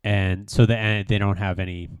 and so they don't have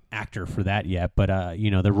any actor for that yet. But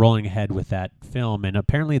they're rolling ahead with that film, and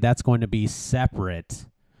apparently that's going to be separate,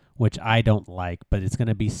 which I don't like. But it's going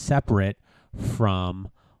to be separate from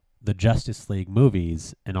the Justice League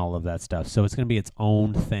movies and all of that stuff. So it's going to be its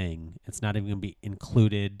own thing. It's not even going to be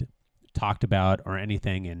included, talked about, or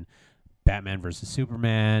anything in Batman versus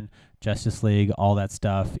Superman, Justice League, all that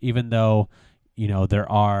stuff. Even though, there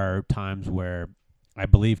are times where I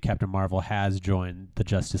believe Captain Marvel has joined the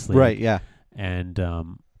Justice League. Right, yeah. And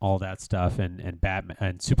all that stuff. And Batman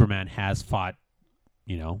and Superman has fought,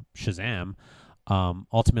 Shazam.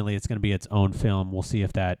 Ultimately, it's going to be its own film. We'll see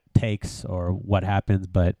if that takes or what happens.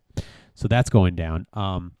 But so that's going down.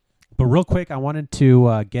 But real quick, I wanted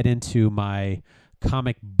to get into my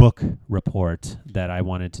comic book report that I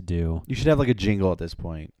wanted to do. You should have like a jingle at this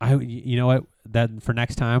point. You know what? That for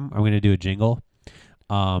next time, I'm going to do a jingle.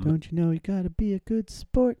 Don't you know you gotta be a good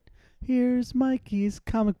sport? Here's Mikey's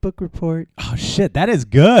comic book report. Oh shit, that is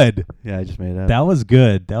good. Yeah, I just made it up. That was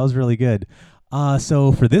good. That was really good.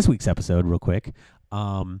 So for this week's episode, real quick,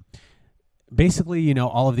 basically,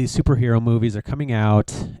 all of these superhero movies are coming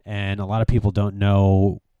out, and a lot of people don't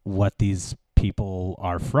know what these people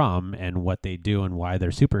are from and what they do and why they're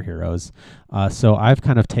superheroes. So I've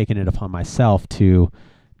kind of taken it upon myself to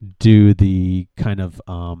do the kind of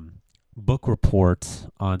book reports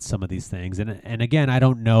on some of these things. And again, I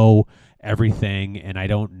don't know everything, and I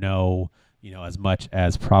don't know, as much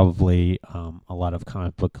as probably a lot of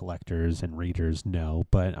comic book collectors and readers know.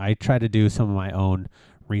 But I try to do some of my own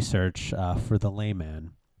research for the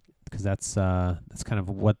layman, because that's kind of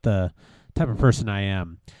what the type of person I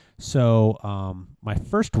am. So my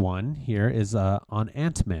first one here is on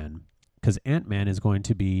Ant-Man, because Ant-Man is going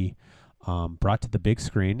to be brought to the big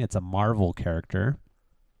screen. It's a Marvel character.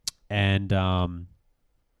 And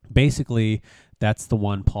basically, that's the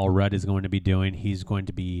one Paul Rudd is going to be doing. He's going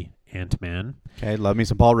to be Ant-Man. Okay, love me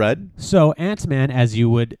some Paul Rudd. So Ant-Man, as you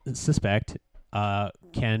would suspect,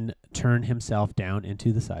 can turn himself down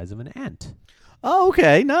into the size of an ant. Oh,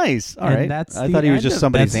 okay, nice. All right. I thought he was just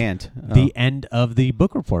somebody's ant. The end of the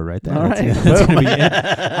book report right there. All right. That's going to be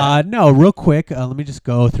it. No, real quick, let me just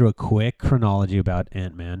go through a quick chronology about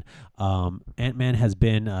Ant-Man. Ant-Man has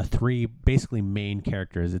been three basically main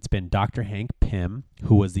characters. It's been Dr. Hank Pym,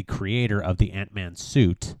 who was the creator of the Ant-Man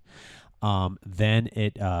suit. Then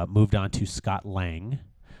it moved on to Scott Lang,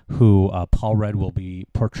 who Paul Rudd will be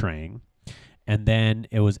portraying. And then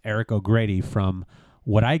it was Eric O'Grady. From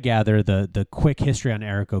what I gather, the quick history on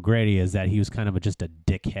Eric O'Grady is that he was kind of just a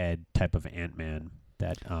dickhead type of Ant-Man.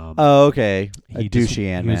 That oh, okay. A douchey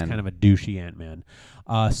Ant-Man. He was kind of a douchey Ant-Man.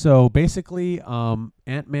 So basically,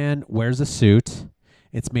 Ant-Man wears a suit.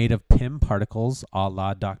 It's made of Pym particles, a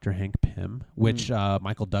la Dr. Hank Pym, which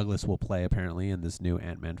Michael Douglas will play apparently in this new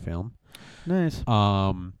Ant-Man film. Nice.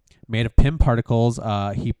 Made of Pym particles,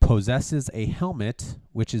 he possesses a helmet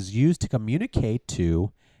which is used to communicate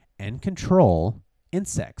to and control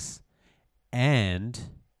insects and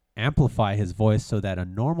amplify his voice so that a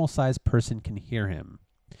normal-sized person can hear him.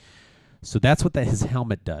 So that's what his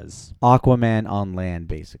helmet does. Aquaman on land,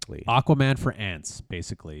 basically. Aquaman for ants,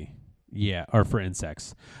 basically. Yeah, or for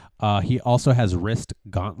insects. He also has wrist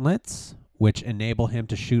gauntlets, which enable him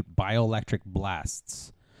to shoot bioelectric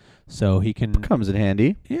blasts. So he can... Comes in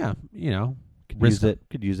handy. Yeah, Could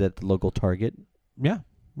use it at the local Target. Yeah.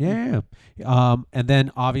 And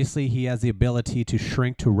then obviously he has the ability to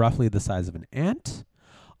shrink to roughly the size of an ant.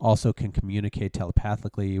 Also can communicate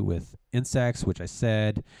telepathically with insects, which I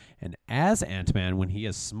said. And as Ant-Man, when he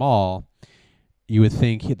is small, you would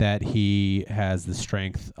think that he has the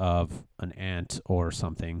strength of an ant or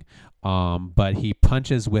something. But he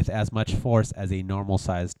punches with as much force as a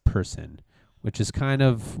normal-sized person, which is kind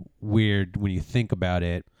of weird when you think about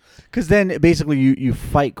it. Because then basically you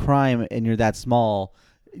fight crime and you're that small.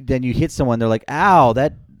 Then you hit someone, they're like, ow,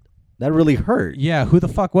 that really hurt. Yeah, who the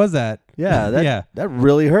fuck was that? Yeah, that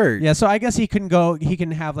really hurt. Yeah, so I guess he can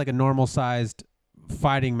have like a normal sized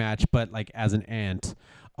fighting match, but like as an ant.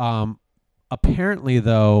 Apparently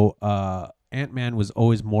though, Ant-Man was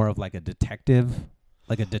always more of like a detective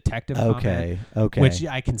Okay. Which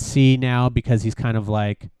I can see now because he's kind of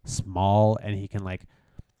like small and he can like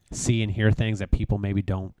see and hear things that people maybe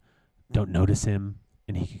don't notice him,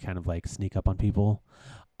 and he can kind of like sneak up on people.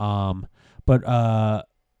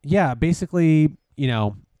 Yeah, basically,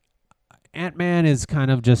 Ant-Man is kind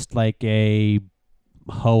of just like a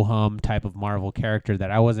ho-hum type of Marvel character that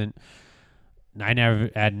I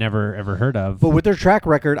never ever heard of. But with their track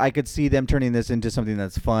record, I could see them turning this into something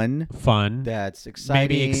that's fun, that's exciting.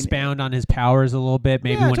 Maybe expound on his powers a little bit.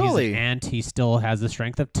 Maybe when totally. He's an ant, he still has the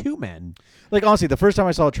strength of two men. Like, honestly, the first time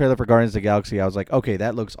I saw a trailer for Guardians of the Galaxy, I was like, okay,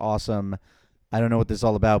 that looks awesome. I don't know what this is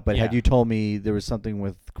all about, but had you told me there was something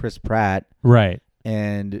with Chris Pratt, right,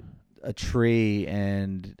 and a tree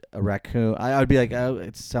and a raccoon, I would be like, oh,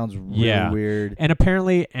 it sounds really weird. And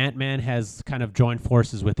apparently Ant-Man has kind of joined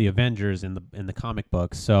forces with the Avengers in the comic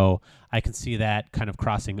books, so I can see that kind of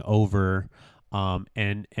crossing over.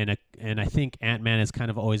 And I think Ant-Man has kind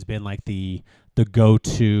of always been like the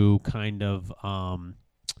go-to kind of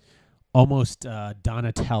almost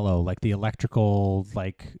Donatello, like the electrical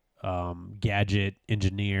gadget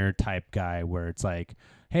engineer type guy, where it's like,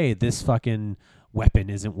 hey, this fucking weapon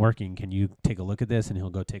isn't working. Can you take a look at this? And he'll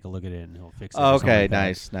go take a look at it and he'll fix it. or Oh, something okay, like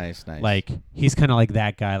that. nice. Like he's kind of like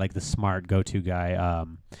that guy, like the smart go-to guy.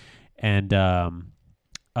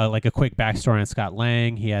 Like a quick backstory on Scott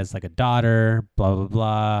Lang. He has like a daughter, blah, blah,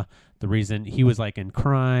 blah. The reason he was like in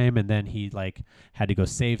crime and then he like had to go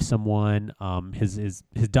save someone. His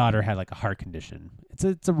daughter had like a heart condition.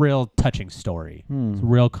 It's a real touching story. It's a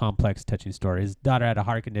real complex, touching story. His daughter had a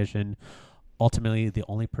heart condition. Ultimately, the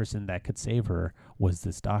only person that could save her was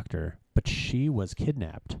this doctor, but she was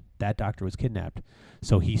kidnapped. That doctor was kidnapped.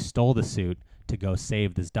 So he stole the suit to go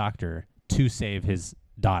save this doctor to save his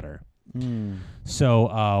daughter.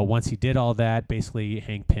 So once he did all that, basically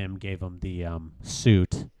Hank Pym gave him the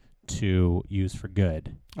suit to use for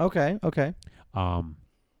good. Okay.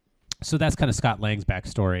 So that's kind of Scott Lang's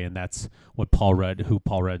backstory, and that's what who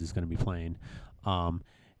Paul Rudd is going to be playing.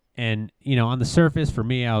 And, on the surface, for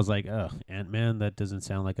me, I was like, Ant-Man, that doesn't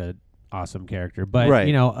sound like a awesome character. But,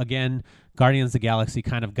 Right. Again, Guardians of the Galaxy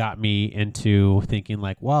kind of got me into thinking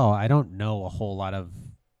like, wow, I don't know a whole lot of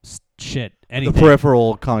shit, anything. The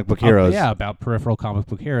peripheral comic book heroes. About peripheral comic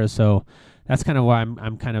book heroes. So that's kind of why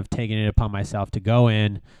I'm kind of taking it upon myself to go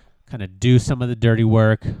in, kind of do some of the dirty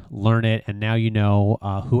work, learn it, and now you know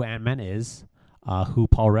who Ant-Man is, who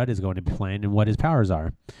Paul Rudd is going to be playing, and what his powers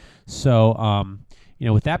are. So,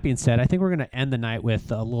 with that being said, I think we're going to end the night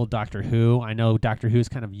with a little Doctor Who. I know Doctor Who is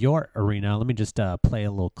kind of your arena. Let me just play a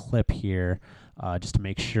little clip here just to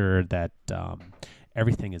make sure that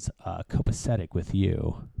everything is copacetic with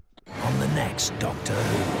you. On the next Doctor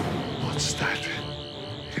Who. What's that?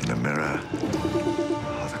 In the mirror?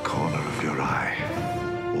 Or the corner of your eye?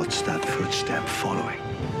 What's that footstep following,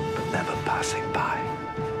 but never passing by?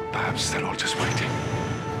 Perhaps they're all just waiting.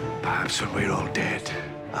 Perhaps when we're all dead,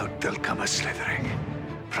 out they'll come a-slithering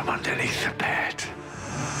from underneath the bed.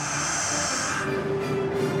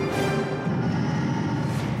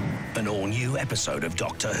 An all-new episode of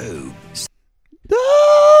Doctor Who.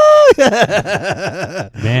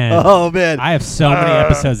 Man. Oh, man. I have so many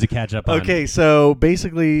episodes to catch up on. Okay, so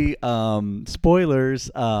basically, spoilers.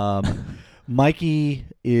 Mikey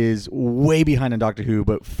is way behind on Doctor Who,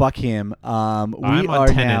 but fuck him. I'm on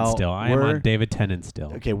Tennant still. I am on David Tennant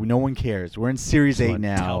still. Okay, no one cares. We're in Series 8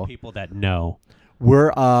 now. Tell people that know.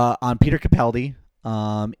 We're on Peter Capaldi.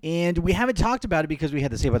 And we haven't talked about it because we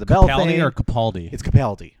had to say about the Bell thing. Capaldi or Capaldi? It's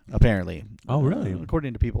Capaldi, apparently. Oh, really?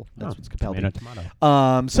 According to people, that's what's Capaldi.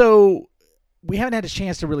 Tomato. So we haven't had a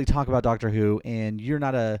chance to really talk about Doctor Who, and you're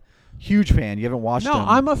not a huge fan. You haven't watched them. No,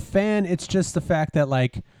 I'm a fan. It's just the fact that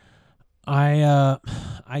I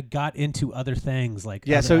got into other things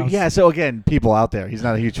So again, people out there, he's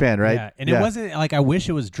not a huge fan, right? Yeah, and it wasn't like I wish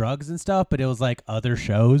it was drugs and stuff, but it was like other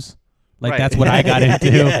shows. Like right. That's what I got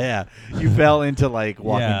into. Yeah. You fell into like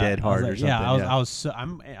Walking Dead hard or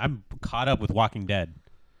something. I'm caught up with Walking Dead.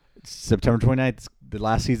 September 29th, the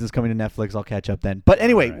last season's coming to Netflix. I'll catch up then. But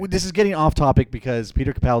anyway, This is getting off topic because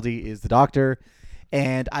Peter Capaldi is the Doctor,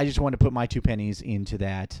 and I just want to put my 2 pennies into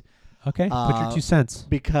that. Okay, put your 2 cents.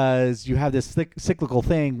 Because you have this cyclical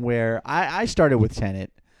thing where I started with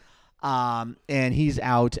Tenet, and he's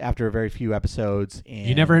out after a very few episodes. And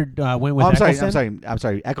you never went with Eccleston? I'm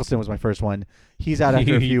sorry. Eccleston was my first one. He's out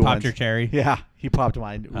after a few ones. Popped your cherry? Yeah, he popped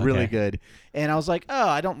mine really Okay. good. And I was like, oh,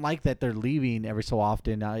 I don't like that they're leaving every so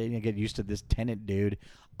often. I get used to this Tenet dude.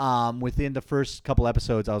 Within the first couple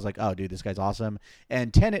episodes, I was like, oh, dude, this guy's awesome.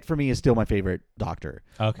 And Tenet, for me, is still my favorite Doctor.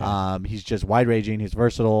 Okay. He's just wide-ranging. He's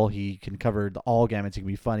versatile. He can cover all gamuts. He can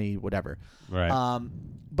be funny, whatever. Right.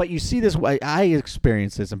 But you see this, I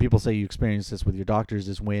experience this, and people say you experience this with your doctors,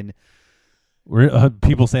 is when...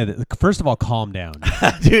 people say that. First of all, calm down.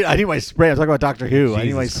 Dude, I need my spray. I'm talking about Doctor Who. Jesus I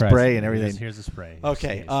need my Christ. spray and everything. Here's a spray.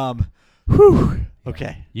 Okay. Jeez. Whew.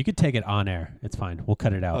 Okay. You could take it on air. It's fine. We'll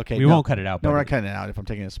cut it out. Okay. We won't cut it out. No, but we're not cutting it out if I'm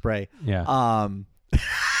taking a spray. Yeah.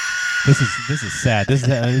 This is sad. This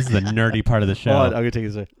is the nerdy part of the show. Hold on, I'm gonna take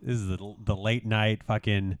this. This is the late night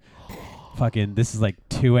fucking. This is like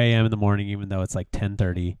 2 a.m. in the morning, even though it's like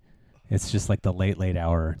 10:30. It's just like the late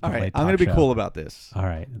hour. All right, I'm gonna be cool about this. All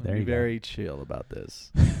right, there you go. Very chill about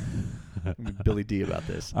this. I'm gonna be Billy D about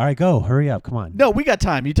this. All right, go. Hurry up. Come on. No, we got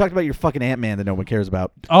time. You talked about your fucking Ant-Man that no one cares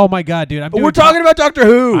about. Oh my God, dude! We're talking about Doctor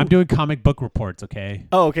Who. I'm doing comic book reports. Okay.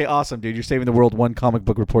 Oh, okay, awesome, dude. You're saving the world one comic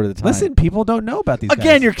book report at a time. Listen, people don't know about these.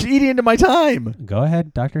 Again, guys. you're eating into my time. Go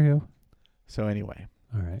ahead, Doctor Who. So anyway.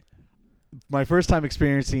 All right. My first time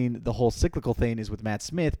experiencing the whole cyclical thing is with Matt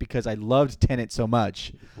Smith because I loved Tenet so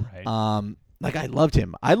much. Right. Like I loved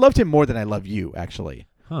him. I loved him more than I love you, actually.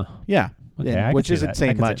 Huh. Yeah. Okay, yeah, I which can see isn't that.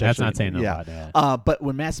 saying much. That's actually. not saying a yeah. lot. Yeah. But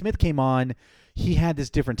when Matt Smith came on, he had this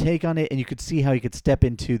different take on it, and you could see how he could step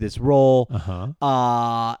into this role.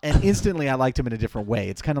 And instantly I liked him in a different way.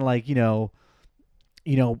 It's kind of like, Vicky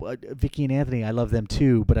and Anthony, I love them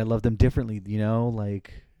too, but I love them differently,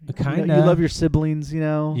 like Kinda. You love your siblings,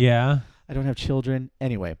 Yeah. I don't have children.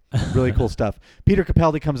 Anyway, really cool stuff. Peter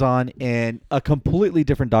Capaldi comes on, and a completely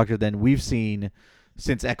different Doctor than we've seen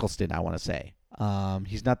since Eccleston, I want to say.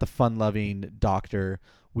 He's not the fun-loving Doctor.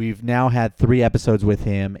 We've now had 3 episodes with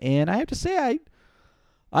him, and I have to say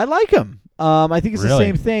I like him. I think it's the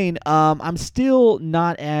same thing. I'm still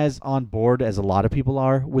not as on board as a lot of people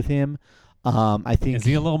are with him. I think is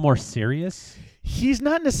he a little more serious? He's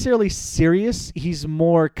not necessarily serious. He's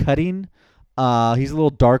more cutting. He's a little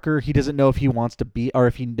darker. He doesn't know if he wants to be, or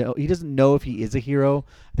he doesn't know if he is a hero.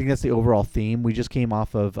 I think that's the overall theme. We just came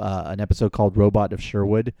off of an episode called Robot of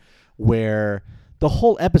Sherwood, where the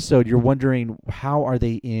whole episode you're wondering, how are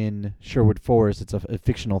they in Sherwood Forest? It's a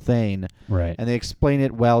fictional thing, right? And they explain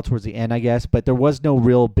it well towards the end, I guess. But there was no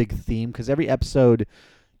real big theme, because every episode,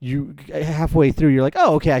 you halfway through, you're like,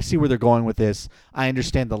 oh, okay, I see where they're going with this. I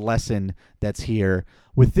understand the lesson that's here.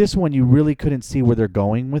 With this one, you really couldn't see where they're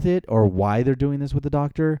going with it or why they're doing this with the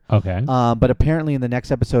Doctor. Okay. But apparently in the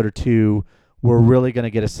next episode or 2, we're really going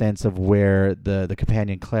to get a sense of where the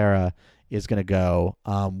companion Clara is going to go,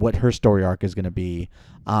 what her story arc is going to be.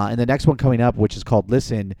 And the next one coming up, which is called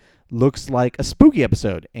Listen, looks like a spooky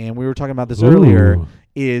episode. And we were talking about this earlier,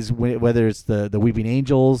 is whether it's the Weeping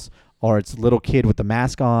Angels or it's little kid with the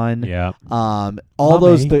mask on. Yeah. All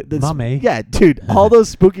Mummy. those. Mummy. Yeah, dude. All those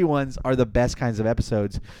spooky ones are the best kinds of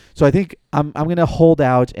episodes. So I think I'm gonna hold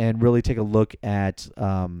out and really take a look at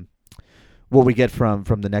what we get from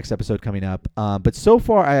the next episode coming up. But so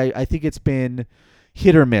far, I think it's been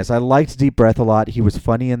hit or miss. I liked Deep Breath a lot. He was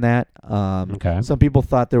funny in that. Okay. Some people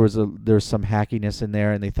thought there was some hackiness in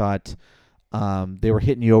there, and they thought they were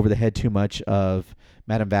hitting you over the head too much of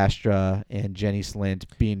Madame Vastra and Jenny Slint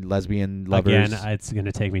being lesbian lovers. Again, it's going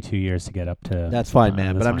to take me 2 years to get up to. That's fine,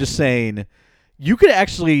 man. But I'm just saying, you could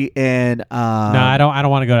actually no, I don't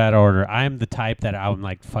want to go that order. I'm the type that I'm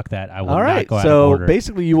like, fuck that. I will not go out of order. So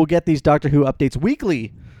basically, you will get these Doctor Who updates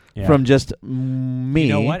weekly from just me.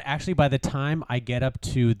 You know what? Actually, by the time I get up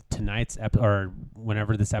to tonight's or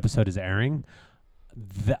whenever this episode is airing,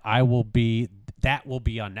 that will be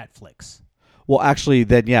on Netflix. Well, actually,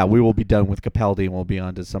 then, we will be done with Capaldi and we'll be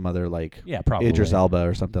on to some other, probably. Idris Elba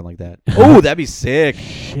or something like that. Oh, that'd be sick.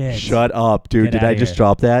 Shit. Shut up, dude. Did I just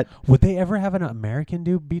drop that? Would they ever have an American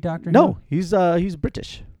do be Doctor Who? No, he's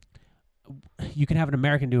British. You can have an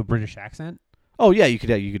American do a British accent? Oh, yeah, you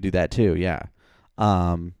could do that too, yeah.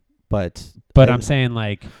 But I'm saying,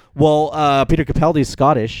 Peter Capaldi's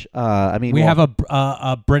Scottish. We have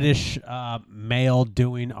a British male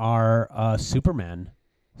doing our Superman.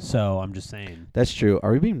 So I'm just saying. That's true.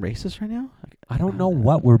 Are we being racist right now? I don't know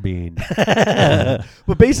what we're being.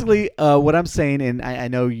 But basically, what I'm saying, and I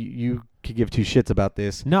know you could give 2 shits about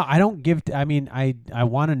this. No, I don't give. I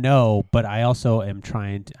want to know, but I also am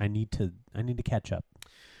trying. I need to catch up.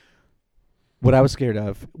 What I was scared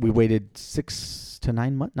of, we waited 6 to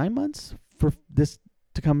 9 months for this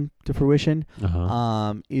to come to fruition.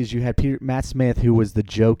 Is you had Matt Smith, who was the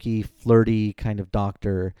jokey, flirty kind of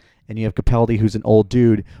Doctor. And you have Capaldi, who's an old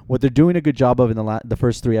dude. What they're doing a good job of in the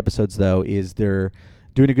first 3 episodes, though, is they're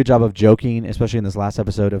doing a good job of joking, especially in this last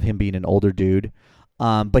episode, of him being an older dude.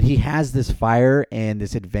 But he has this fire and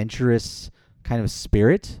this adventurous kind of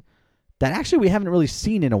spirit that actually we haven't really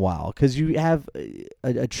seen in a while, because you have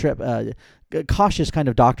a cautious kind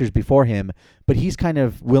of Doctors before him, but he's kind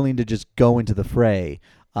of willing to just go into the fray,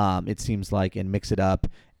 it seems like, and mix it up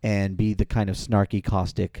and be the kind of snarky,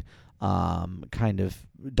 caustic kind of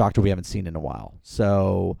Doctor we haven't seen in a while.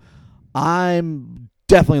 So I'm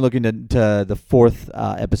definitely looking to the 4th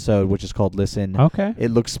episode, which is called Listen. Okay.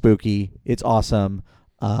 It looks spooky. It's awesome.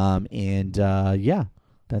 That's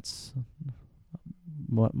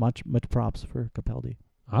much props for Capaldi.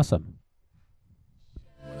 Awesome.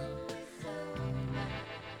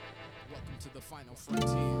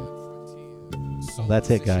 Well, that's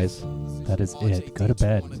it, guys. That is it. Go to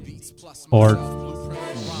bed. Or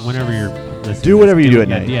whenever you're listening. Do whatever you do at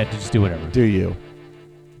night. Yeah, just do whatever. Do you.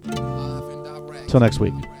 Till next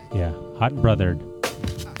week. Yeah. Hot and brothered.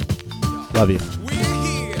 Love you.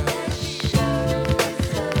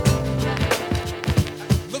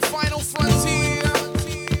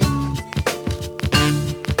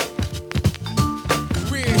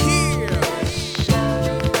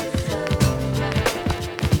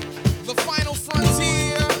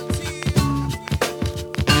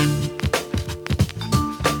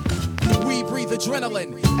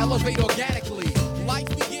 Adrenaline, elevate organic